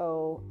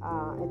 So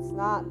it's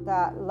not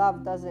that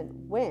love doesn't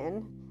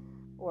win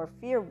or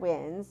fear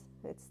wins.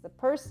 It's the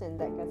person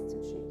that gets to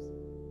choose.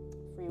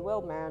 Free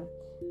will, man.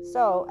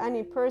 So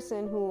any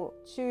person who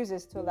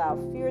chooses to allow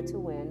fear to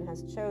win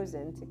has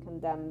chosen to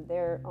condemn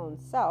their own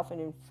self. And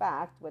in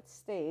fact, what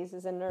stays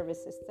is a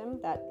nervous system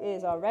that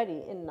is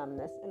already in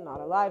numbness and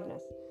not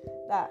aliveness.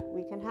 That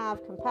we can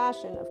have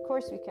compassion, of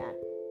course we can.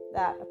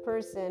 That a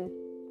person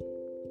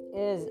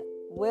is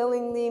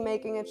willingly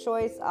making a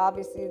choice.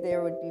 Obviously,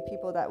 there would be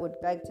people that would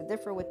beg to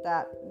differ with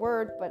that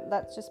word, but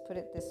let's just put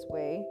it this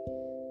way,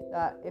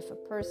 that if a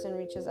person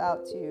reaches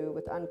out to you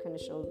with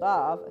unconditional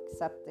love,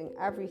 accepting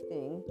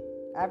everything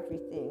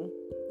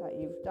that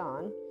you've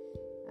done,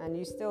 and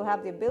you still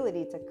have the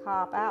ability to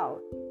cop out,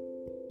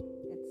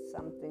 it's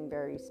something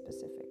very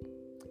specific.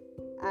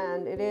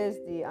 And it is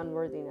the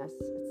unworthiness,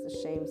 it's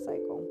the shame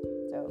cycle.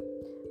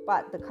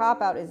 But the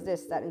cop-out is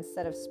this, that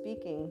instead of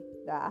speaking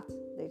that,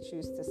 they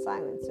choose to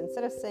silence. So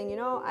instead of saying,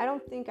 I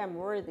don't think I'm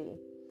worthy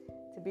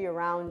to be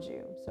around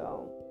you,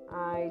 so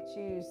I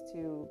choose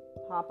to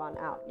hop on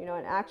out. And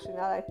actually,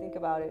 now that I think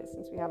about it,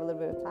 since we have a little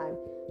bit of time,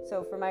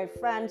 so for my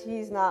friend,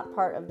 he's not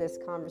part of this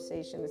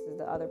conversation. This is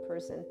the other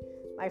person.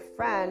 My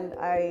friend,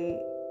 I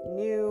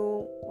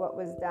knew what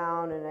was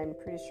down, and I'm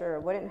pretty sure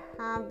wouldn't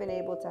have been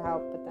able to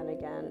help, but then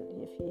again,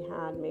 if he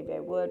had, maybe I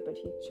would, but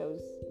he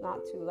chose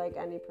not to. Like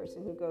any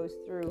person who goes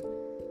through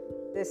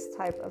this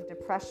type of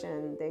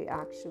depression, they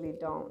actually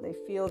don't. They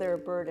feel their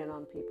burden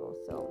on people.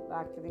 So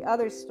back to the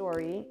other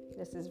story,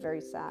 this is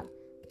very sad.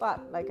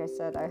 But like I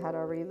said, I had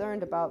already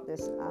learned about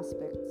this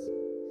aspect,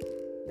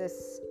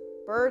 this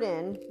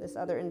burden, this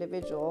other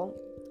individual.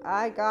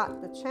 I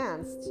got the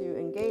chance to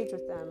engage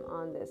with them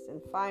on this,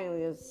 and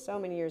finally, it was so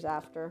many years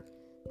after,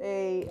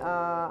 they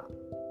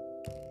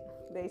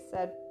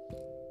said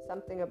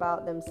something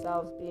about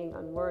themselves being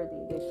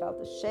unworthy. They felt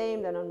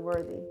ashamed and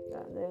unworthy.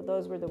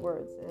 Those were the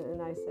words.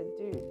 And I said,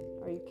 dude,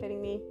 are you kidding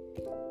me?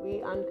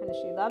 We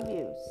unconditionally love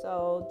you,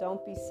 so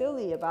don't be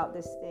silly about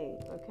this thing,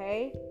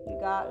 okay? You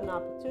got an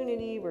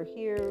opportunity. We're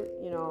here,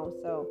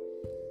 So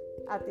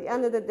at the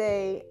end of the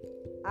day,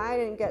 I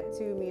didn't get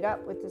to meet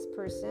up with this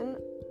person,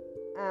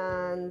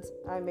 and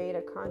I made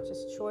a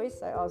conscious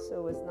choice. I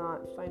also was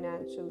not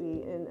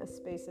financially in a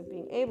space of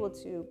being able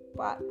to,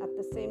 but at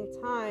the same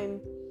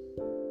time,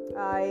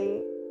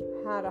 I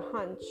had a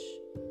hunch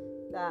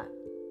that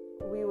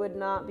we would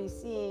not be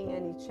seeing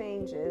any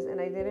changes, and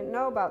I didn't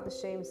know about the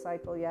shame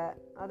cycle yet.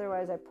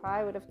 Otherwise, I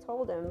probably would have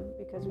told him,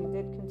 because we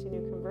did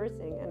continue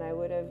conversing, and I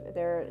would have.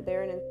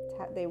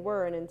 They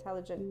were an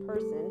intelligent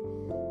person,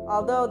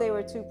 although they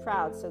were too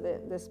proud, so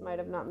that this might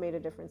have not made a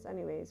difference,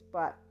 anyways.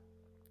 But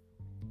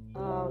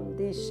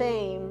the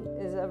shame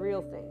is a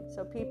real thing.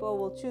 So people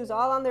will choose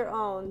all on their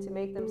own to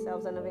make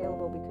themselves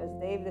unavailable because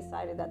they've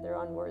decided that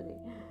they're unworthy.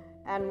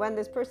 And when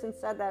this person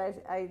said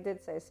that, I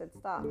said,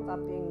 stop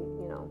being,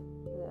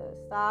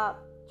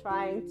 stop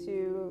trying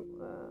to,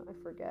 I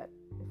forget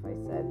if I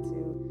said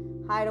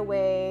to hide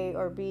away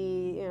or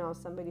be,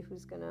 somebody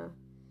who's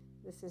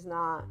this is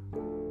not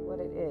what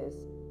it is.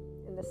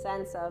 In the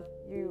sense of,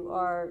 you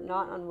are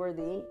not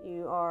unworthy,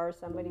 you are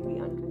somebody we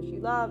unconsciously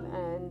love,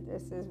 and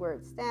this is where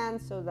it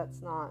stands, so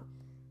let's not,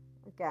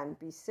 again,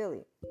 be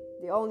silly.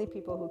 The only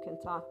people who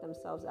can talk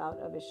themselves out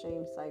of a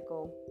shame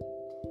cycle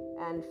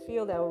and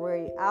feel their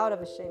way out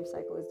of a shame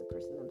cycle is the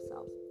person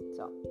themselves.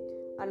 So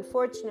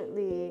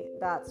unfortunately,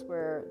 that's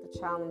where the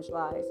challenge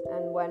lies.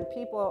 And when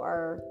people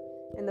are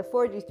in the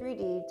 4D,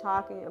 3D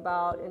talking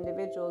about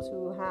individuals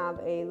who have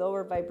a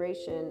lower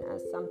vibration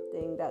as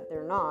something that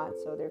they're not,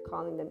 so they're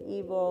calling them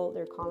evil,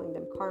 they're calling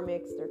them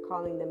karmics, they're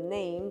calling them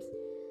names,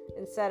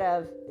 instead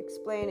of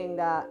explaining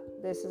that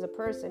this is a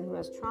person who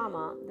has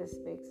trauma, this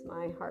makes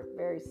my heart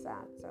very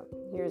sad. So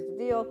here's the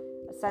deal.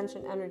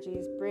 Ascension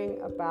energies bring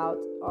about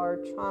our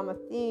trauma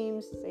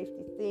themes,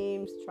 safety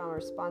themes, trauma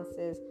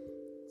responses,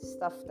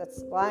 stuff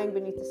that's lying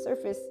beneath the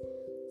surface.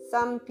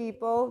 Some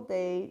people,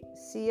 they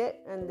see it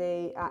and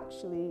they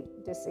actually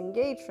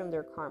disengage from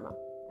their karma,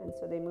 and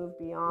so they move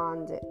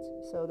beyond it.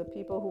 So the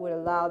people who would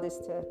allow this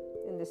to,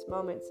 in this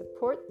moment,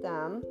 support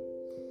them,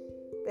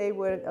 they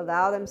would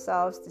allow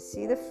themselves to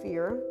see the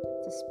fear,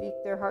 to speak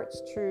their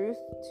heart's truth,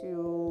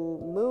 to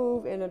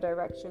move in a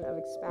direction of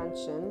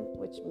expansion,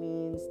 which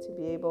means to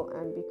be able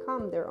and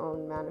become their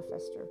own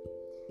manifester.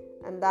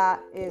 And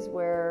that is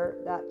where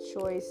that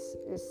choice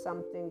is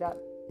something that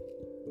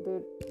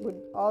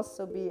would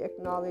also be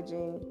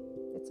acknowledging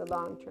it's a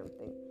long-term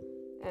thing,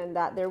 and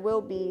that there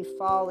will be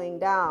falling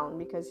down,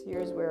 because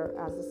here's where,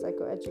 as the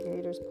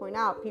psychoeducators point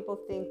out, people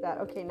think that,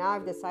 okay, now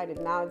I've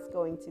decided, now it's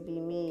going to be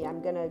me,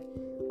 I'm going to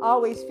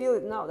always feel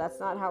it. No, that's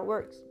not how it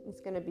works.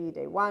 It's going to be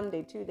day 1,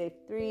 day 2, day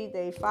 3,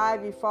 day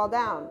 5, you fall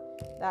down.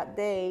 That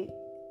day,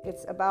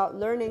 it's about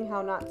learning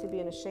how not to be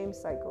in a shame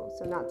cycle,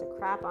 so not to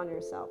crap on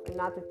yourself and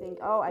not to think,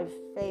 oh, I've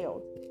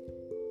failed.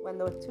 When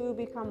the two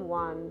become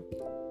one,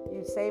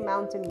 you say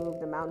mountain move,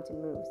 the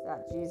mountain moves.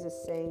 That Jesus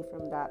saying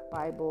from that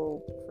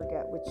Bible,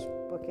 forget which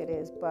book it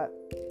is, but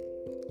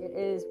it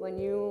is when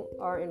you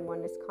are in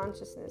oneness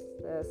consciousness.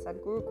 The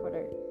Sadhguru quote,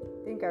 I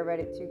think I read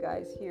it to you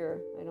guys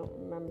here. I don't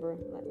remember.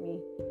 Let me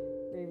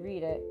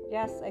reread it.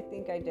 Yes, I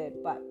think I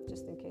did, but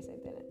just in case I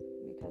didn't,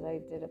 because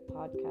I did a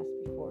podcast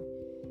before.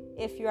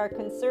 If you are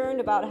concerned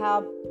about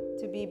how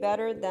to be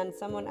better than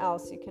someone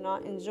else, you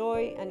cannot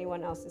enjoy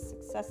anyone else's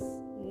success,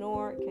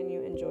 nor can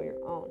you enjoy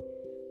your own.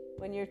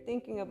 When you're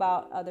thinking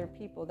about other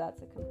people,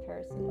 that's a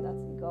comparison.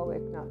 That's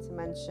egoic, not to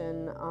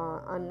mention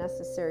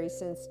unnecessary,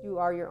 since you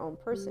are your own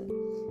person.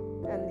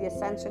 And the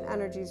ascension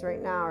energies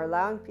right now are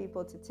allowing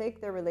people to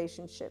take their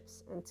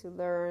relationships and to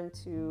learn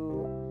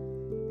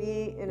to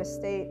be in a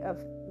state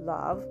of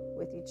love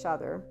with each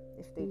other,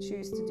 if they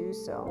choose to do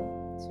so,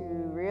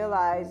 to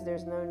realize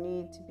there's no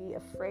need to be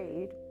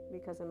afraid,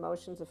 because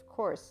emotions, of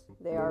course,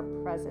 they are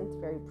present,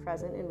 very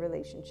present in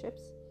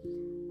relationships,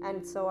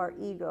 and so are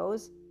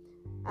egos,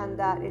 and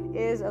that it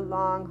is a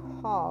long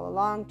haul, a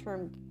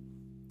long-term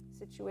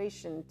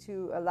situation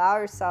to allow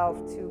yourself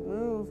to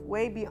move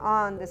way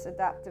beyond this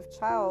adaptive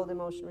child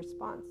emotion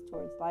response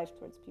towards life,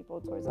 towards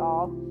people, towards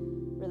all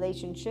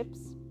relationships.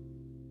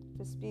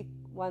 To speak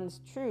one's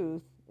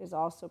truth is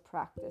also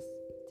practice.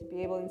 To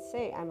be able to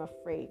say, I'm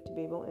afraid. To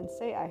be able to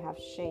say, I have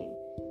shame.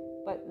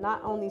 But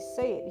not only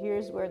say it,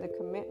 here's where the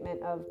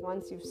commitment of,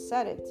 once you've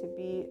said it, to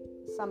be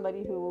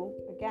somebody who,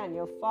 again,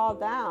 you'll fall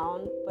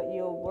down, but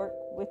you'll work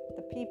with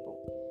the people.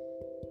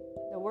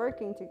 The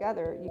working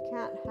together, you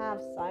can't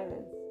have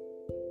silence.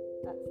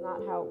 That's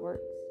not how it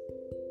works.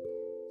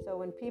 So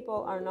when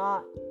people are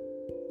not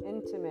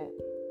intimate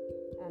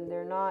and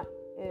they're not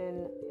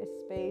in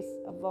a space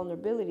of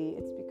vulnerability,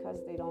 it's because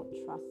they don't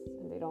trust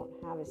and they don't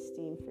have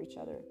esteem for each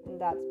other. And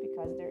that's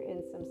because they're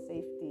in some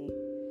safety,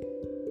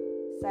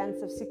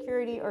 sense of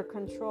security or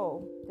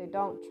control. They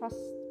don't trust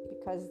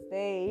because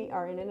they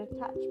are in an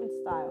attachment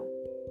style.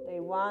 They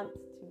want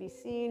to be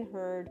seen,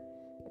 heard,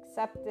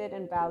 accepted,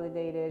 and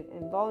validated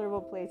in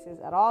vulnerable places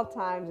at all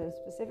times in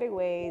specific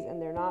ways,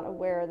 and they're not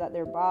aware that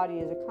their body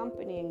is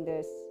accompanying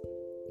this,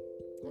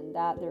 and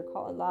that they're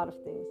called a lot of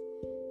things.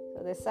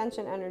 So the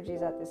ascension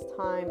energies at this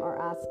time are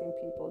asking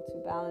people to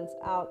balance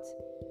out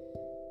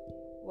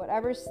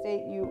whatever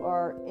state you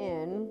are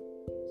in.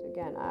 So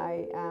again,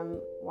 I am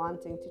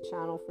wanting to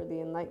channel for the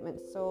Enlightenment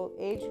Soul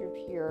age group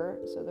here.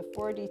 So the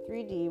 4D,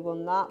 3D will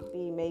not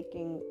be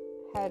making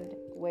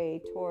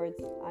headway towards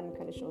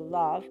unconditional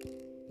love,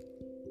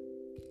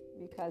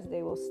 because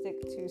they will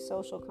stick to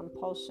social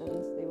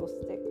compulsions. They will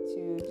stick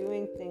to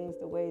doing things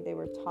the way they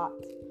were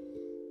taught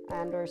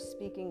and or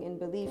speaking in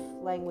belief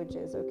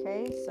languages,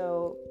 okay?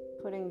 So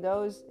putting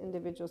those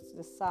individuals to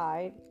the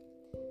side,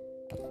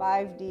 a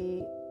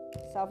 5D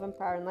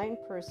self-empowered enlightened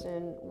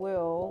person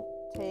will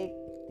take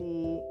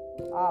the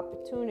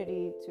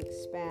opportunity to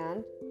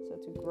expand, so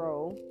to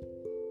grow,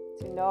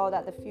 to know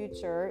that the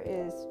future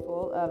is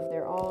full of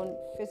their own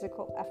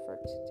physical effort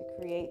to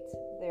create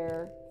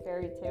their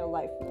fairy tale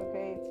life,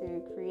 okay,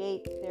 to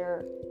create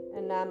their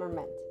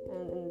enamorment.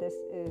 And this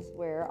is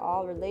where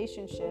all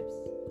relationships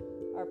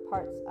are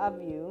parts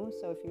of you.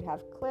 So if you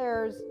have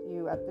clairs,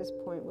 you at this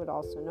point would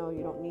also know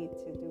you don't need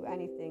to do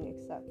anything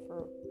except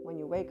for when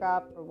you wake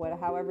up or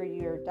however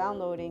you're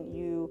downloading,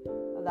 you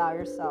allow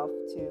yourself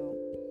to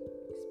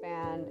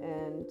expand.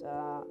 And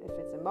if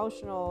it's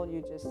emotional,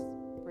 you just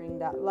bring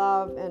that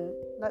love and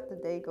let the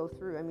day go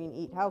through. I mean,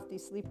 eat healthy,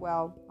 sleep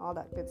well, all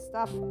that good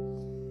stuff.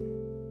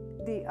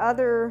 The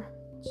other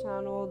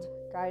channeled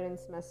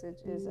guidance message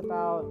is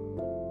about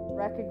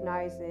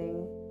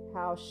recognizing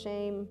how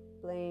shame,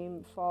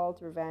 blame, fault,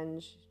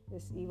 revenge,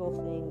 this evil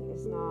thing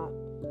is not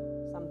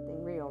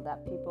something real.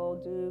 That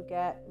people do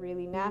get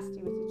really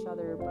nasty with each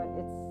other, but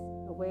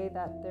it's a way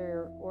that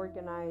they're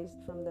organized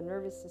from the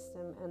nervous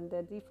system, and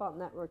the default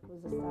network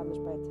was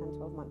established by a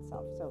 10-12 month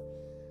self. So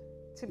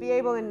to be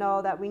able to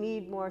know that we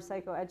need more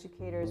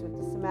psychoeducators with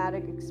the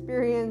somatic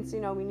experience,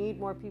 we need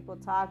more people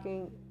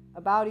talking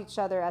about each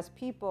other as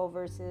people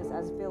versus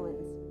as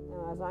villains.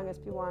 As long as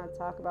people want to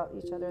talk about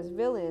each other as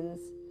villains,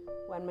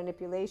 when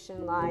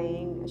manipulation,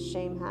 lying,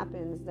 shame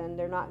happens, then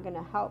they're not going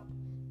to help.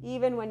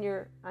 Even when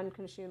you're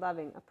unconditionally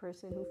loving, a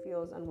person who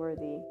feels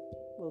unworthy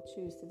will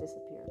choose to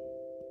disappear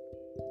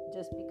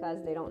just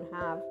because they don't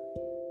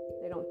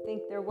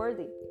think they're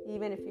worthy,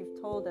 even if you've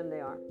told them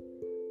they are.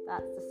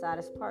 That's the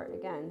saddest part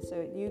again.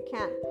 So you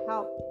can't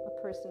help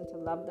a person to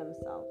love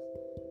themselves.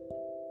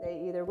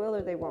 They either will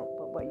or they won't.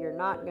 But what you're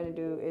not going to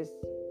do is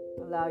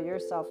allow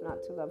yourself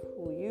not to love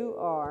who you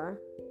are,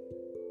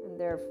 and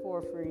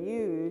therefore for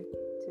you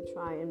to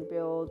try and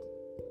build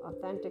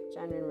authentic,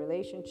 genuine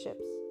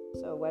relationships.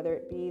 So whether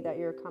it be that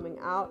you're coming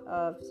out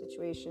of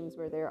situations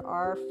where there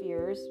are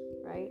fears,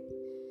 right?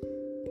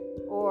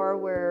 Or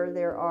where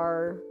there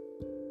are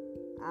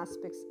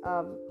aspects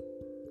of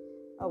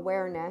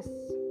awareness.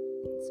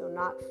 So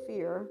not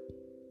fear,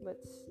 but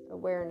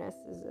awareness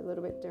is a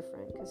little bit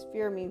different, because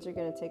fear means you're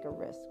going to take a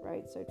risk,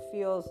 right? So it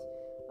feels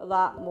a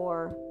lot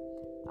more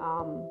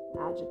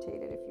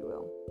agitated, if you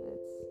will.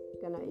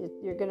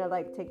 You're gonna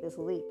like take this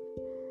leap,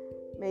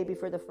 maybe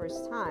for the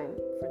first time.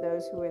 For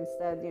those who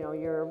instead,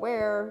 you're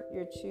aware,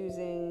 you're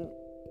choosing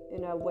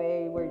in a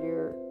way where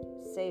you're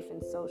safe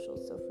and social.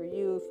 So for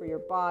you, for your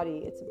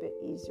body, it's a bit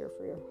easier.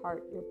 For your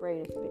heart, your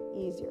brain, it's a bit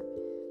easier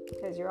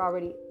because you're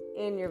already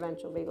in your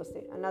ventral vagal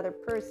state. Another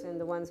person,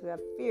 the ones who have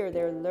fear,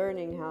 they're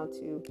learning how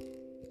to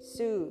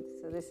soothe.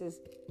 So this is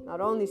not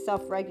only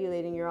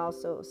self-regulating, you're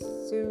also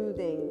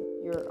soothing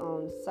your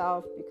own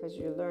self, because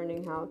you're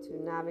learning how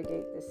to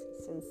navigate this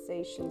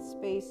sensation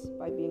space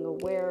by being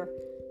aware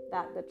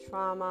that the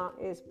trauma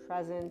is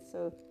present.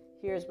 So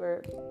here's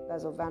where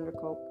Bessel van der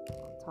Kolk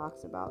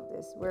talks about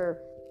this,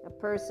 where a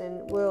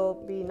person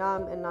will be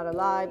numb and not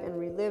alive and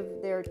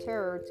relive their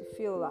terror to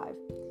feel alive.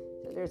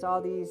 So there's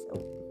all these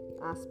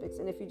aspects.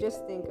 And if you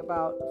just think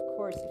about, of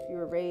course, if you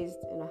were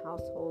raised in a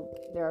household,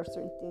 there are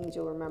certain things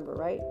you'll remember,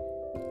 right?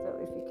 So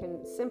if you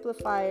can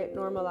simplify it,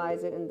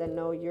 normalize it, and then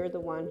know you're the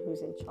one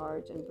who's in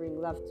charge, and bring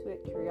love to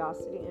it,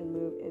 curiosity, and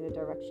move in a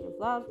direction of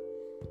love,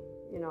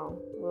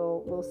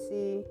 we'll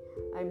see.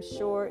 I'm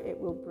sure it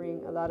will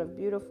bring a lot of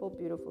beautiful,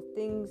 beautiful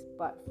things.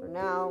 But for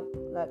now,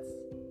 let's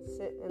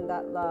sit in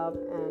that love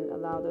and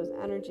allow those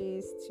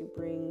energies to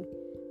bring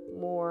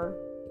more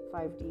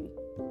 5D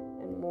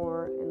and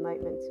more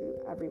enlightenment to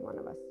every one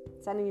of us.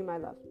 Sending you my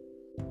love.